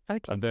schooling.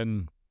 Okay. And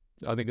then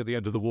I think at the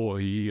end of the war,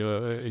 he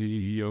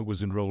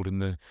was enrolled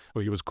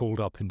he was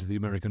called up into the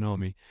American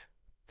Army.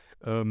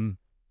 But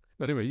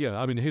anyway, yeah,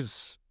 I mean,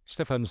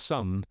 Stefan's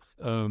son,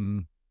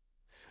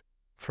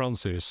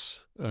 Francis,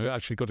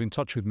 actually got in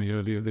touch with me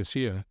earlier this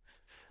year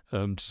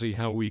to see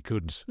how we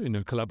could,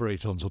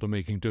 collaborate on sort of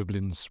making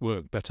Döblin's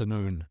work better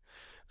known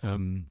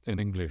in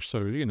English.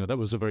 So, that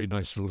was a very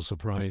nice little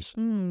surprise.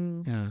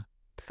 Yeah.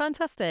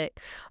 Fantastic.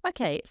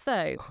 Okay,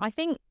 so I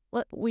think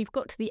we've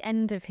got to the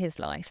end of his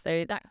life,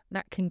 so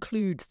that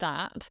concludes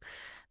that.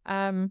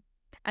 And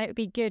it would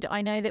be good.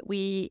 I know that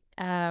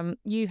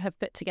you have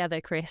put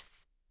together,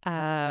 Chris,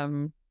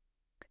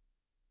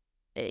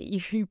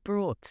 you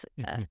brought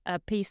a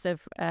piece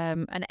of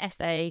an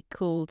essay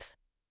called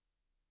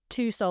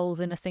Two Souls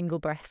in a Single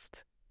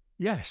Breast.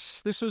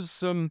 Yes, this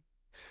was...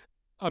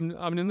 I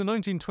mean, in the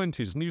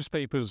 1920s,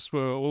 newspapers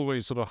were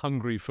always sort of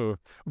hungry for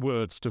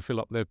words to fill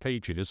up their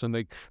pages, and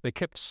they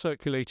kept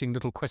circulating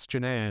little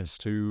questionnaires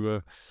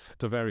to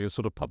various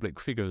sort of public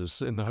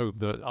figures in the hope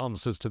that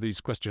answers to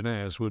these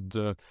questionnaires would,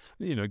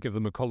 give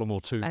them a column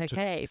or two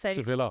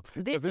to fill up.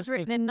 This was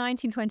written in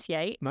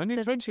 1928.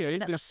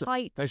 1928. At the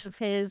height of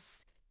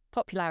his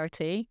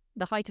popularity,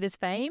 the height of his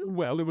fame.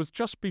 Well, it was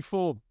just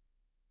before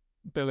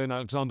Berlin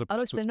Alexander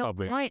was not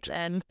published. Quite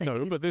then.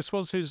 No, but this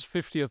was his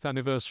 50th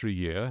anniversary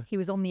year. He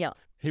was on the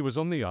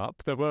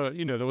up. There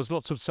was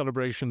lots of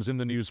celebrations in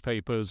the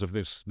newspapers of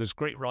this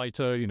great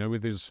writer,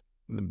 with his,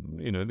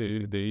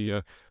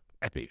 the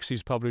epics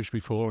he's published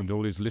before, and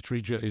all his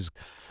literature, his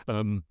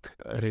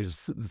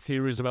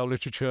theories about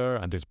literature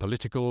and his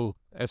political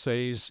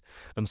essays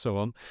and so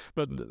on.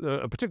 But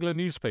a particular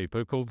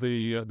newspaper called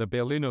the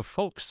Berliner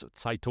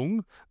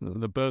Volkszeitung,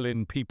 the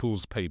Berlin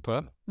People's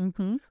Paper,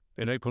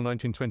 in April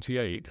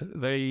 1928,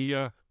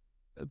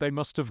 they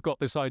must have got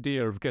this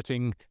idea of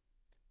getting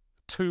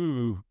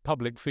two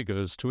public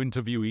figures to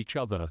interview each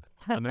other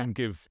and then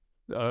give,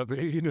 they'd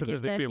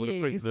be able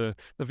to print the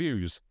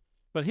views.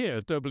 But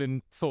here,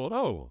 Döblin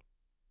thought,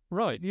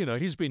 right,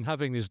 he's been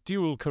having this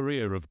dual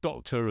career of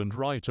doctor and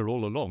writer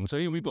all along, so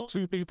here we've got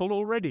two people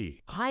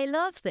already. I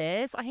love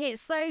this. I think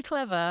it's so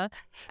clever.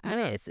 And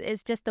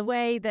it's just the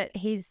way that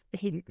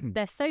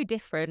they're so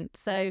different.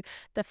 So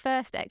the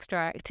first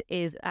extract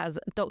is as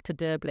Dr.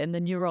 Döblin, the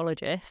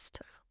neurologist,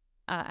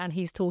 and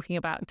he's talking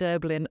about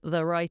Döblin,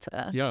 the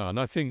writer. Yeah, and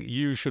I think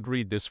you should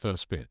read this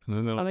first bit,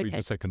 and then I'll read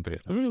the second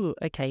bit. Ooh,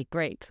 okay,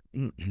 great.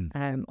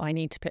 I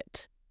need to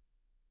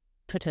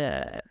put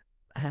a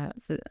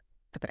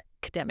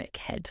academic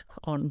head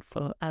on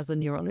as a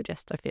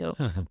neurologist, I feel.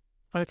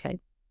 Okay.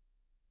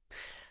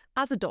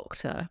 As a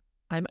doctor,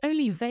 I'm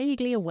only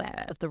vaguely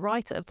aware of the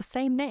writer of the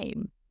same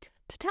name.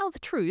 To tell the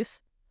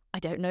truth, I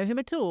don't know him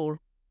at all.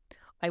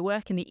 I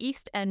work in the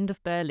East End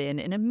of Berlin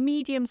in a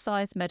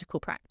medium-sized medical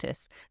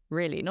practice.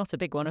 Really, not a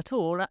big one at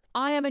all.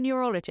 I am a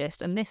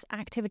neurologist, and this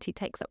activity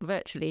takes up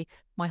virtually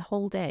my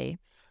whole day.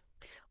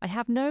 I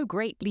have no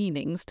great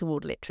leanings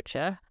toward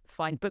literature,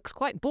 find books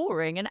quite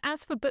boring, and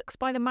as for books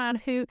by the man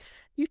who,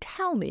 you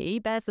tell me,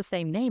 bears the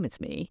same name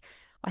as me,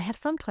 I have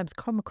sometimes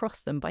come across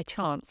them by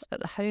chance at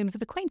the homes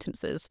of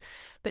acquaintances,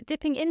 but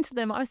dipping into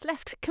them I was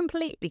left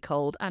completely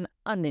cold and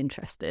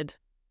uninterested.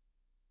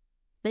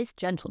 This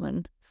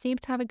gentleman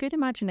seems to have a good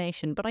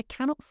imagination, but I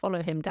cannot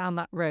follow him down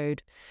that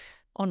road.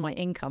 On my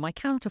income, I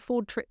cannot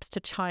afford trips to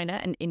China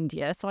and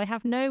India, so I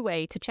have no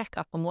way to check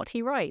up on what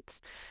he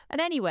writes.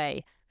 And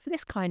anyway, for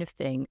this kind of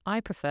thing,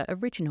 I prefer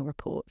original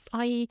reports,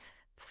 i.e.,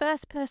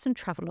 first-person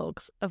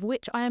travelogues, of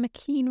which I am a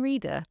keen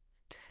reader.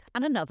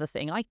 And another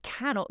thing, I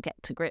cannot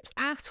get to grips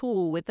at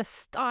all with the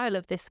style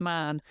of this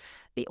man,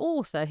 the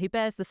author who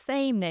bears the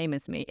same name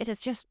as me. It is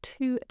just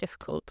too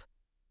difficult.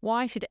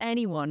 Why should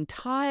anyone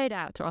tired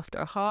out after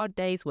a hard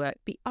day's work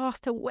be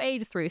asked to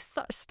wade through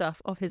such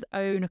stuff of his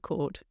own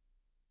accord?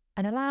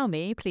 And allow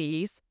me,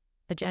 please,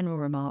 a general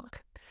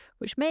remark,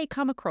 which may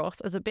come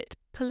across as a bit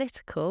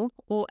political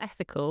or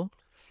ethical.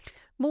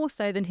 More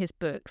so than his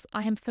books,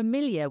 I am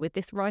familiar with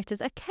this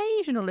writer's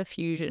occasional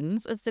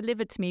effusions as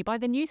delivered to me by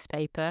the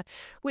newspaper,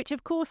 which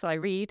of course I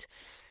read.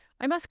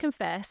 I must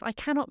confess I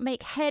cannot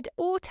make head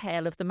or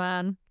tail of the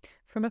man,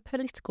 from a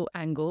political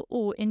angle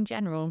or in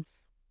general.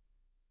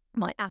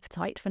 My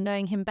appetite for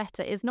knowing him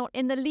better is not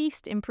in the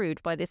least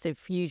improved by this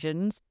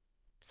effusions.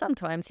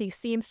 Sometimes he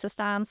seems to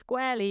stand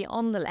squarely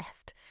on the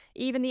left,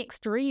 even the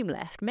extreme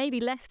left, maybe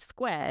left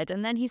squared,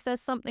 and then he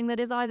says something that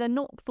is either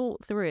not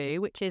thought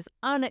through, which is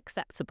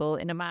unacceptable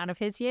in a man of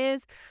his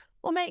years,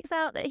 or makes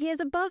out that he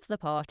is above the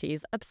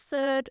party's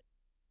absurd,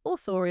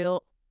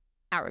 authorial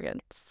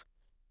arrogance.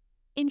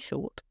 In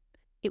short,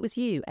 it was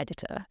you,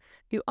 editor,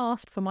 who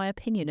asked for my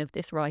opinion of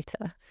this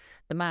writer,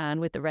 the man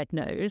with the red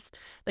nose.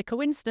 The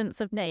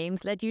coincidence of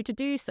names led you to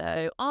do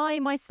so. I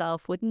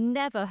myself would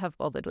never have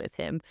bothered with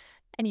him,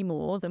 any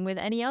more than with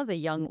any other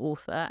young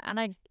author, and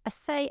I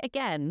say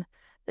again,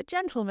 the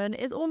gentleman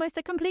is almost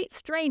a complete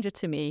stranger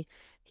to me.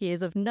 He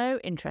is of no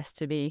interest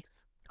to me.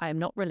 I am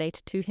not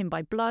related to him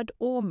by blood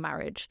or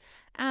marriage,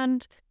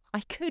 and I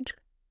could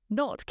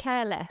not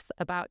care less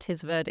about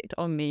his verdict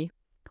on me,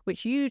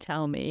 which you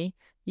tell me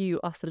you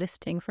are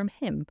soliciting from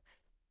him.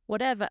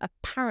 Whatever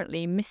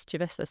apparently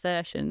mischievous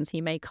assertions he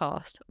may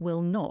cast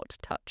will not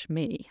touch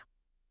me.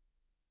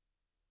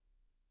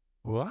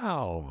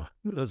 Wow,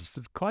 there's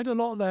quite a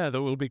lot there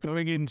that we'll be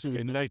going into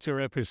in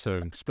later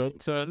episodes.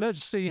 But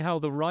let's see how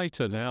the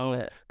writer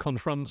now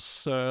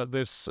confronts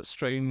this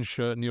strange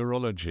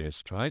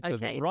neurologist, right?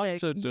 Okay, the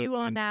writer so you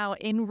are now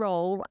in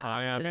role.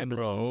 I am in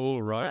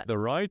role, right? The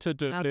writer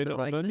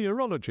Döblin and the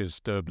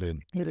neurologist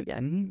Döblin. Here we go.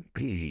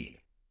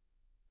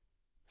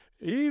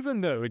 Even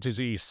though it is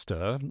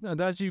Easter,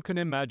 and as you can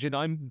imagine,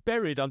 I'm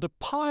buried under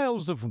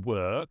piles of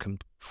work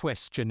and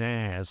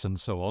questionnaires and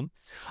so on,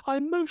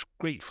 I'm most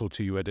grateful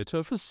to you,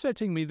 editor, for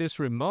setting me this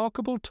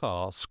remarkable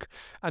task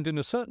and in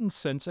a certain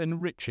sense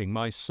enriching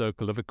my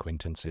circle of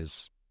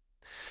acquaintances.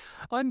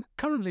 I'm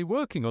currently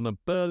working on a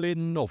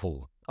Berlin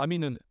novel. I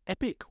mean an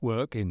epic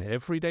work in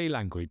everyday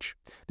language,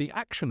 the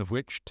action of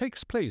which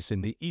takes place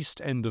in the East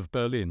End of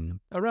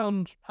Berlin,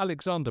 around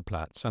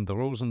Alexanderplatz and the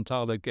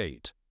Rosenthaler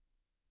Gate.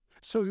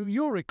 So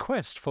your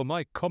request for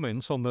my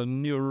comments on the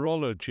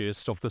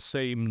neurologist of the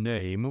same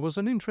name was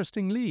an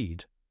interesting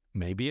lead.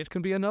 Maybe it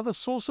can be another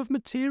source of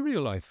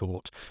material, I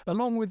thought,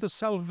 along with the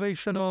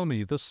Salvation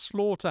Army, the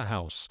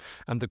slaughterhouse,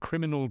 and the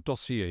criminal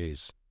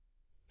dossiers.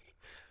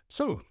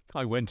 So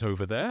I went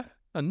over there,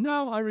 and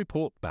now I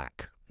report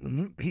back.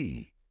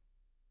 The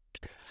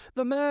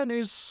man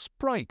is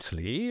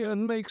sprightly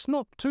and makes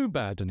not too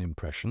bad an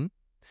impression.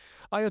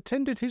 I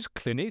attended his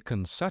clinic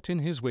and sat in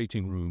his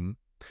waiting room.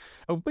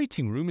 A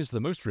waiting room is the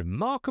most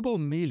remarkable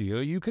milieu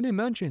you can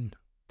imagine.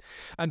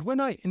 And when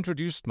I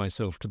introduced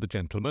myself to the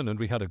gentleman and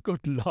we had a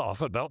good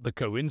laugh about the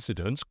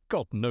coincidence,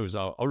 God knows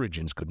our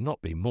origins could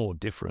not be more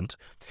different,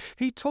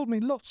 he told me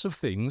lots of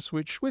things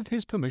which, with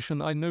his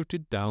permission, I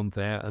noted down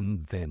there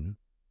and then.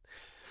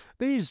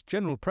 These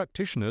general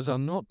practitioners are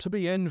not to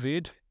be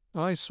envied.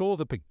 I saw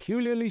the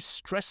peculiarly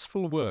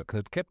stressful work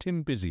that kept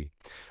him busy,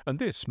 and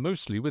this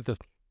mostly with the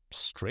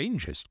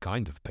strangest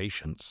kind of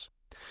patients.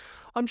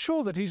 I'm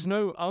sure that he's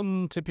no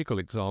untypical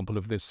example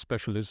of this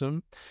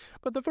specialism,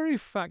 but the very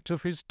fact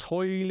of his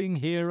toiling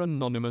here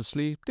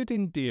anonymously did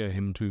endear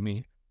him to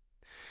me.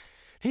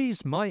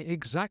 He's my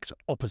exact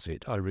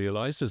opposite, I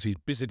realized as he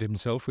busied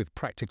himself with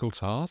practical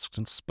tasks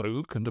and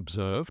spoke and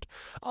observed.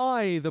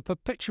 I, the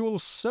perpetual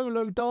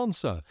solo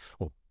dancer,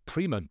 or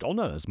prima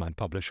donna, as my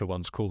publisher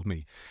once called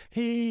me.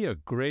 He, a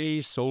grey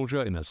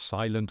soldier in a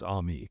silent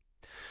army.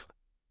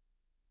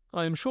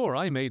 I am sure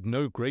I made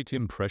no great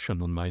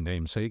impression on my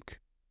namesake.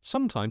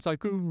 Sometimes I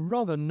grew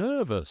rather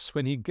nervous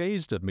when he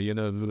gazed at me in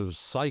a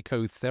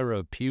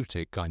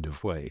psychotherapeutic kind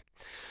of way.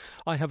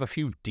 I have a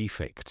few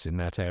defects in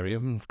that area,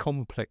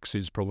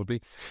 complexes probably,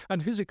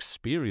 and his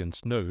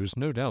experienced nose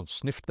no doubt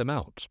sniffed them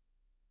out.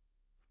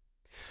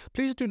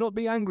 Please do not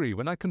be angry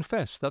when I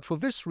confess that for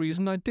this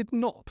reason I did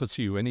not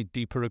pursue any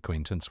deeper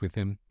acquaintance with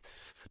him.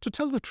 To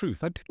tell the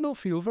truth, I did not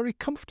feel very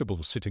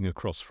comfortable sitting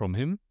across from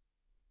him.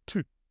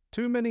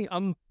 Too many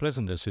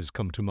unpleasantnesses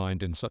come to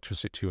mind in such a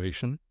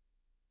situation.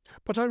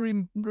 But I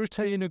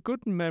retain a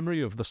good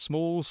memory of the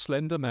small,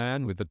 slender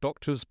man with the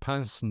doctor's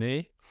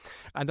pince-nez,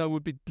 and I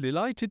would be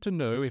delighted to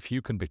know, if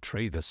you can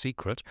betray the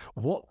secret,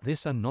 what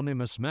this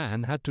anonymous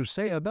man had to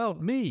say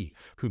about me,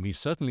 whom he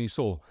certainly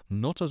saw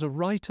not as a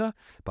writer,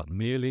 but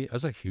merely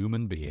as a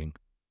human being.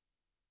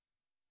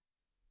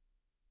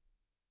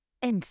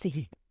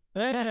 NC.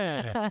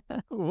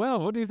 Well,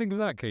 what do you think of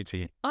that,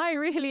 Katie? I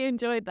really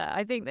enjoyed that.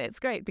 I think that's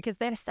great because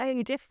they're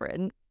so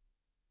different.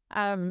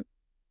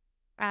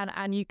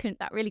 And you can,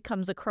 that really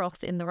comes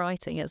across in the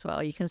writing as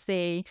well. You can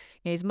see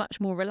he's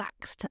much more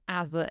relaxed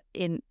as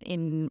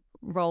in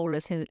role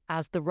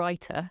as the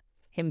writer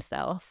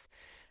himself,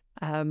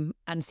 and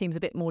seems a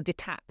bit more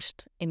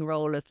detached in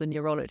role as the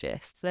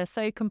neurologist. They're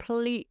so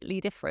completely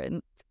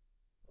different.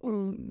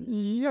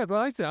 Yeah,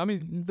 but I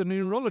mean, the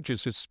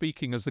neurologist is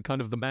speaking as the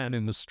kind of the man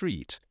in the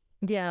street.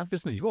 Yeah.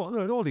 Isn't he?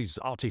 Well, all these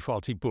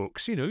arty-farty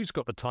books, he's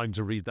got the time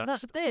to read that.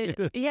 That's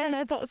it. Yeah,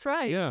 no, that's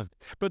right. Yeah.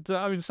 But,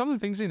 I mean, some of the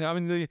things, I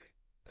mean,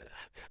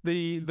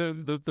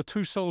 the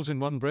two souls in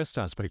one breast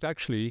aspect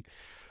actually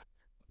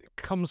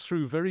comes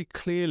through very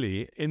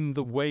clearly in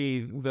the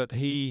way that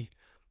he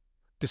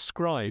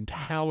described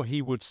how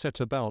he would set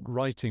about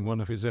writing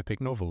one of his epic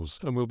novels.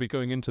 And we'll be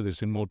going into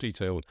this in more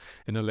detail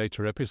in a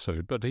later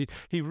episode. But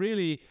he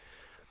really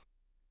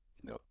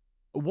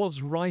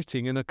was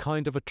writing in a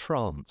kind of a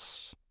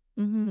trance.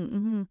 Mm-hmm,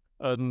 mm-hmm.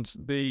 And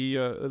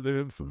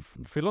the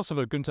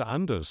philosopher Günther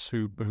Anders,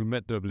 who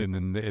met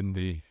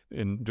Döblin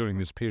during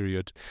this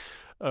period,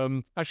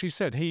 actually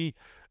said it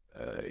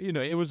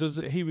was as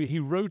he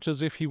wrote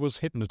as if he was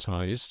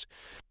hypnotized,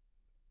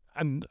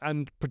 and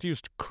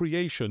produced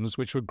creations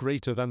which were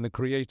greater than the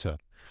creator.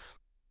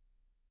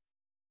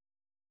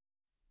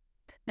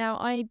 Now,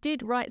 I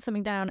did write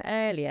something down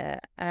earlier.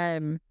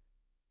 Now,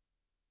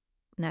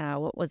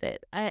 what was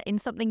it? In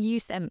something you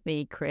sent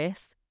me,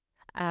 Chris.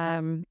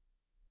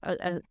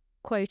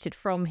 Quoted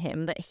from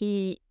him that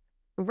he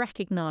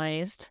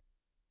recognised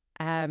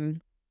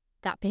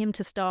that for him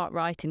to start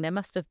writing, there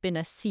must have been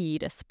a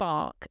seed, a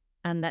spark,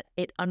 and that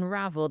it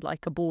unravelled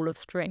like a ball of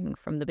string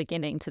from the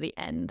beginning to the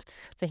end.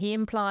 So he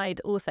implied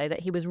also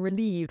that he was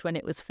relieved when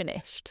it was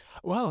finished.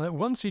 Well,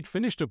 once he'd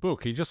finished a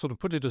book, he just sort of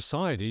put it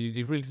aside.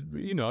 He really,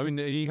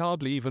 he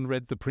hardly even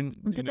read the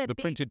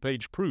printed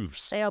page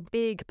proofs. They are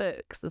big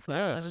books as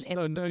well. Yes, in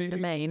the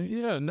main.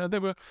 Yeah, no, they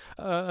were.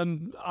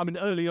 And I mean,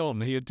 early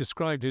on, he had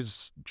described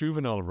his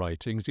juvenile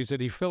writings, he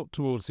said he felt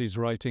towards these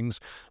writings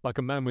like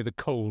a man with a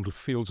cold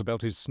feels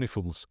about his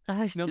sniffles.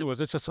 In other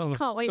words, it's just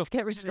can't wait to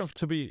get rid of stuff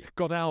to be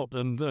got out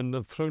and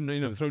thrown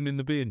in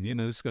the bin.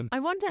 This kind. I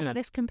wonder how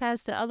this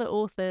compares to other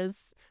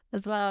authors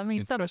as well. I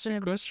mean, some of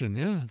them, question,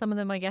 yeah. Some of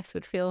them, I guess,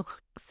 would feel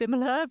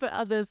similar, but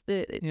others,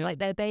 like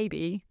their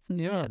baby.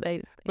 Yeah,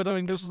 but I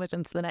mean,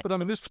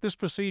 this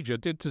procedure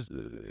did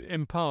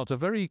impart a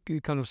very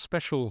kind of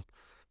special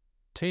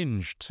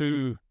tinge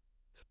to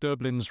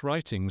Döblin's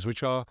writings,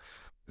 which are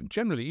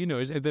generally,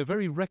 they're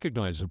very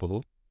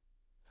recognisable,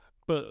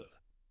 but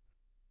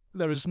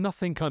there is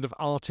nothing kind of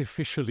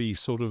artificially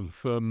sort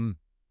of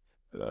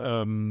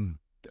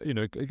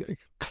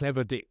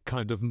clever dick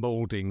kind of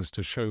mouldings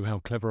to show how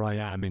clever I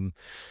am in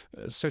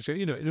such a,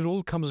 it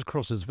all comes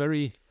across as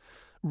very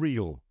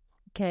real.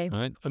 Okay.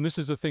 Right? And this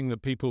is a thing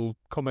that people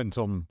comment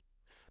on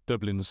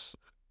Döblin's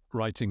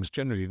writings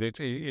generally, that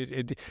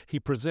he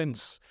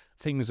presents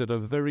things that are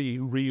very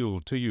real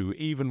to you,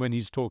 even when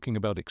he's talking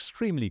about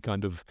extremely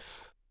kind of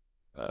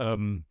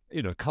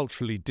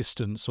culturally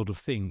distant sort of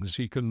things.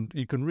 You can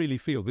really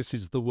feel this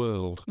is the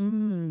world.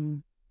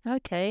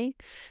 Okay.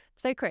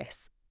 So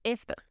Chris,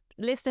 if the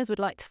listeners would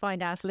like to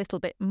find out a little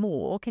bit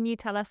more, can you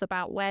tell us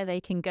about where they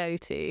can go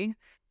to?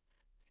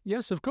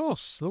 Yes, of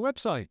course. The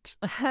website.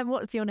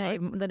 What's your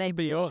name? The name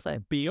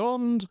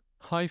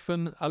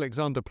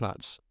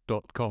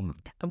Beyond-Alexanderplatz.com.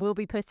 And we'll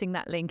be putting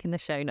that link in the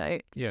show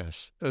notes.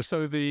 Yes.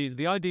 So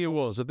the idea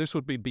was that this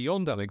would be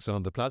beyond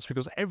Alexanderplatz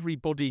because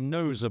everybody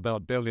knows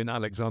about Berlin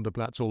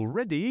Alexanderplatz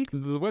already.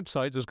 The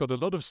website has got a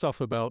lot of stuff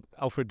about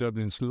Alfred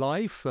Döblin's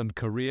life and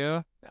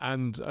career,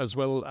 and as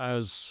well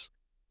as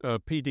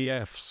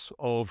PDFs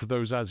of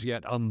those as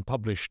yet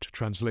unpublished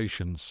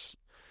translations.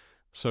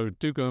 So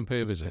do go and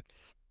pay a visit.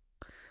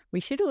 We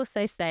should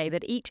also say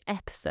that each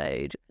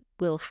episode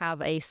will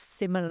have a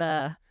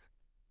similar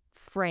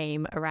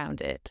frame around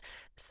it.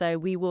 So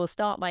we will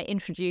start by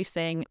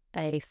introducing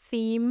a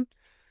theme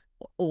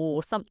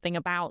or something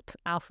about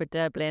Alfred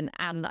Döblin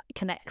and that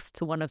connects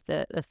to one of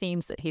the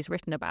themes that he's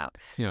written about.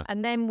 Yeah.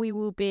 And then we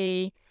will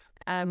be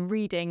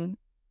reading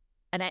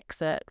an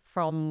excerpt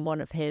from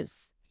one of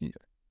his...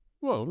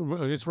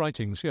 his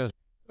writings, yes,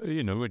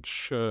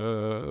 which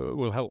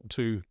will help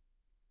to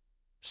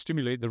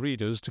stimulate the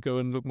readers to go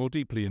and look more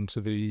deeply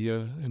into the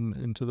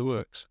into the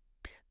works.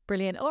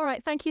 Brilliant. All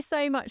right. Thank you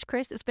so much,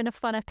 Chris. It's been a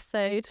fun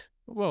episode.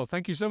 Well,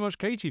 thank you so much,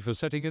 Katie, for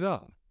setting it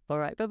up. All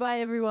right. Bye-bye,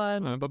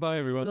 everyone. Bye-bye,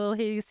 everyone.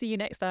 We'll see you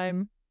next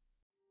time.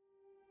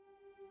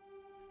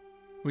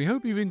 We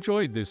hope you've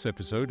enjoyed this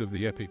episode of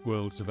the Epic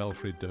Worlds of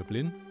Alfred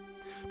Döblin.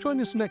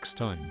 Join us next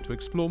time to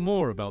explore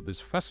more about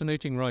this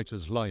fascinating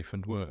writer's life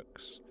and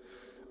works.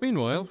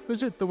 Meanwhile,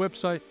 visit the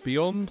website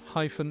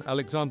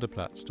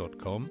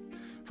beyond-alexanderplatz.com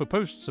for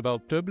posts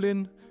about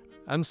Döblin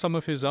and some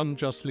of his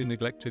unjustly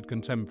neglected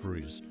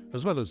contemporaries,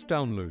 as well as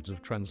downloads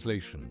of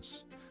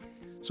translations.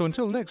 So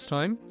until next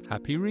time,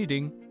 happy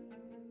reading.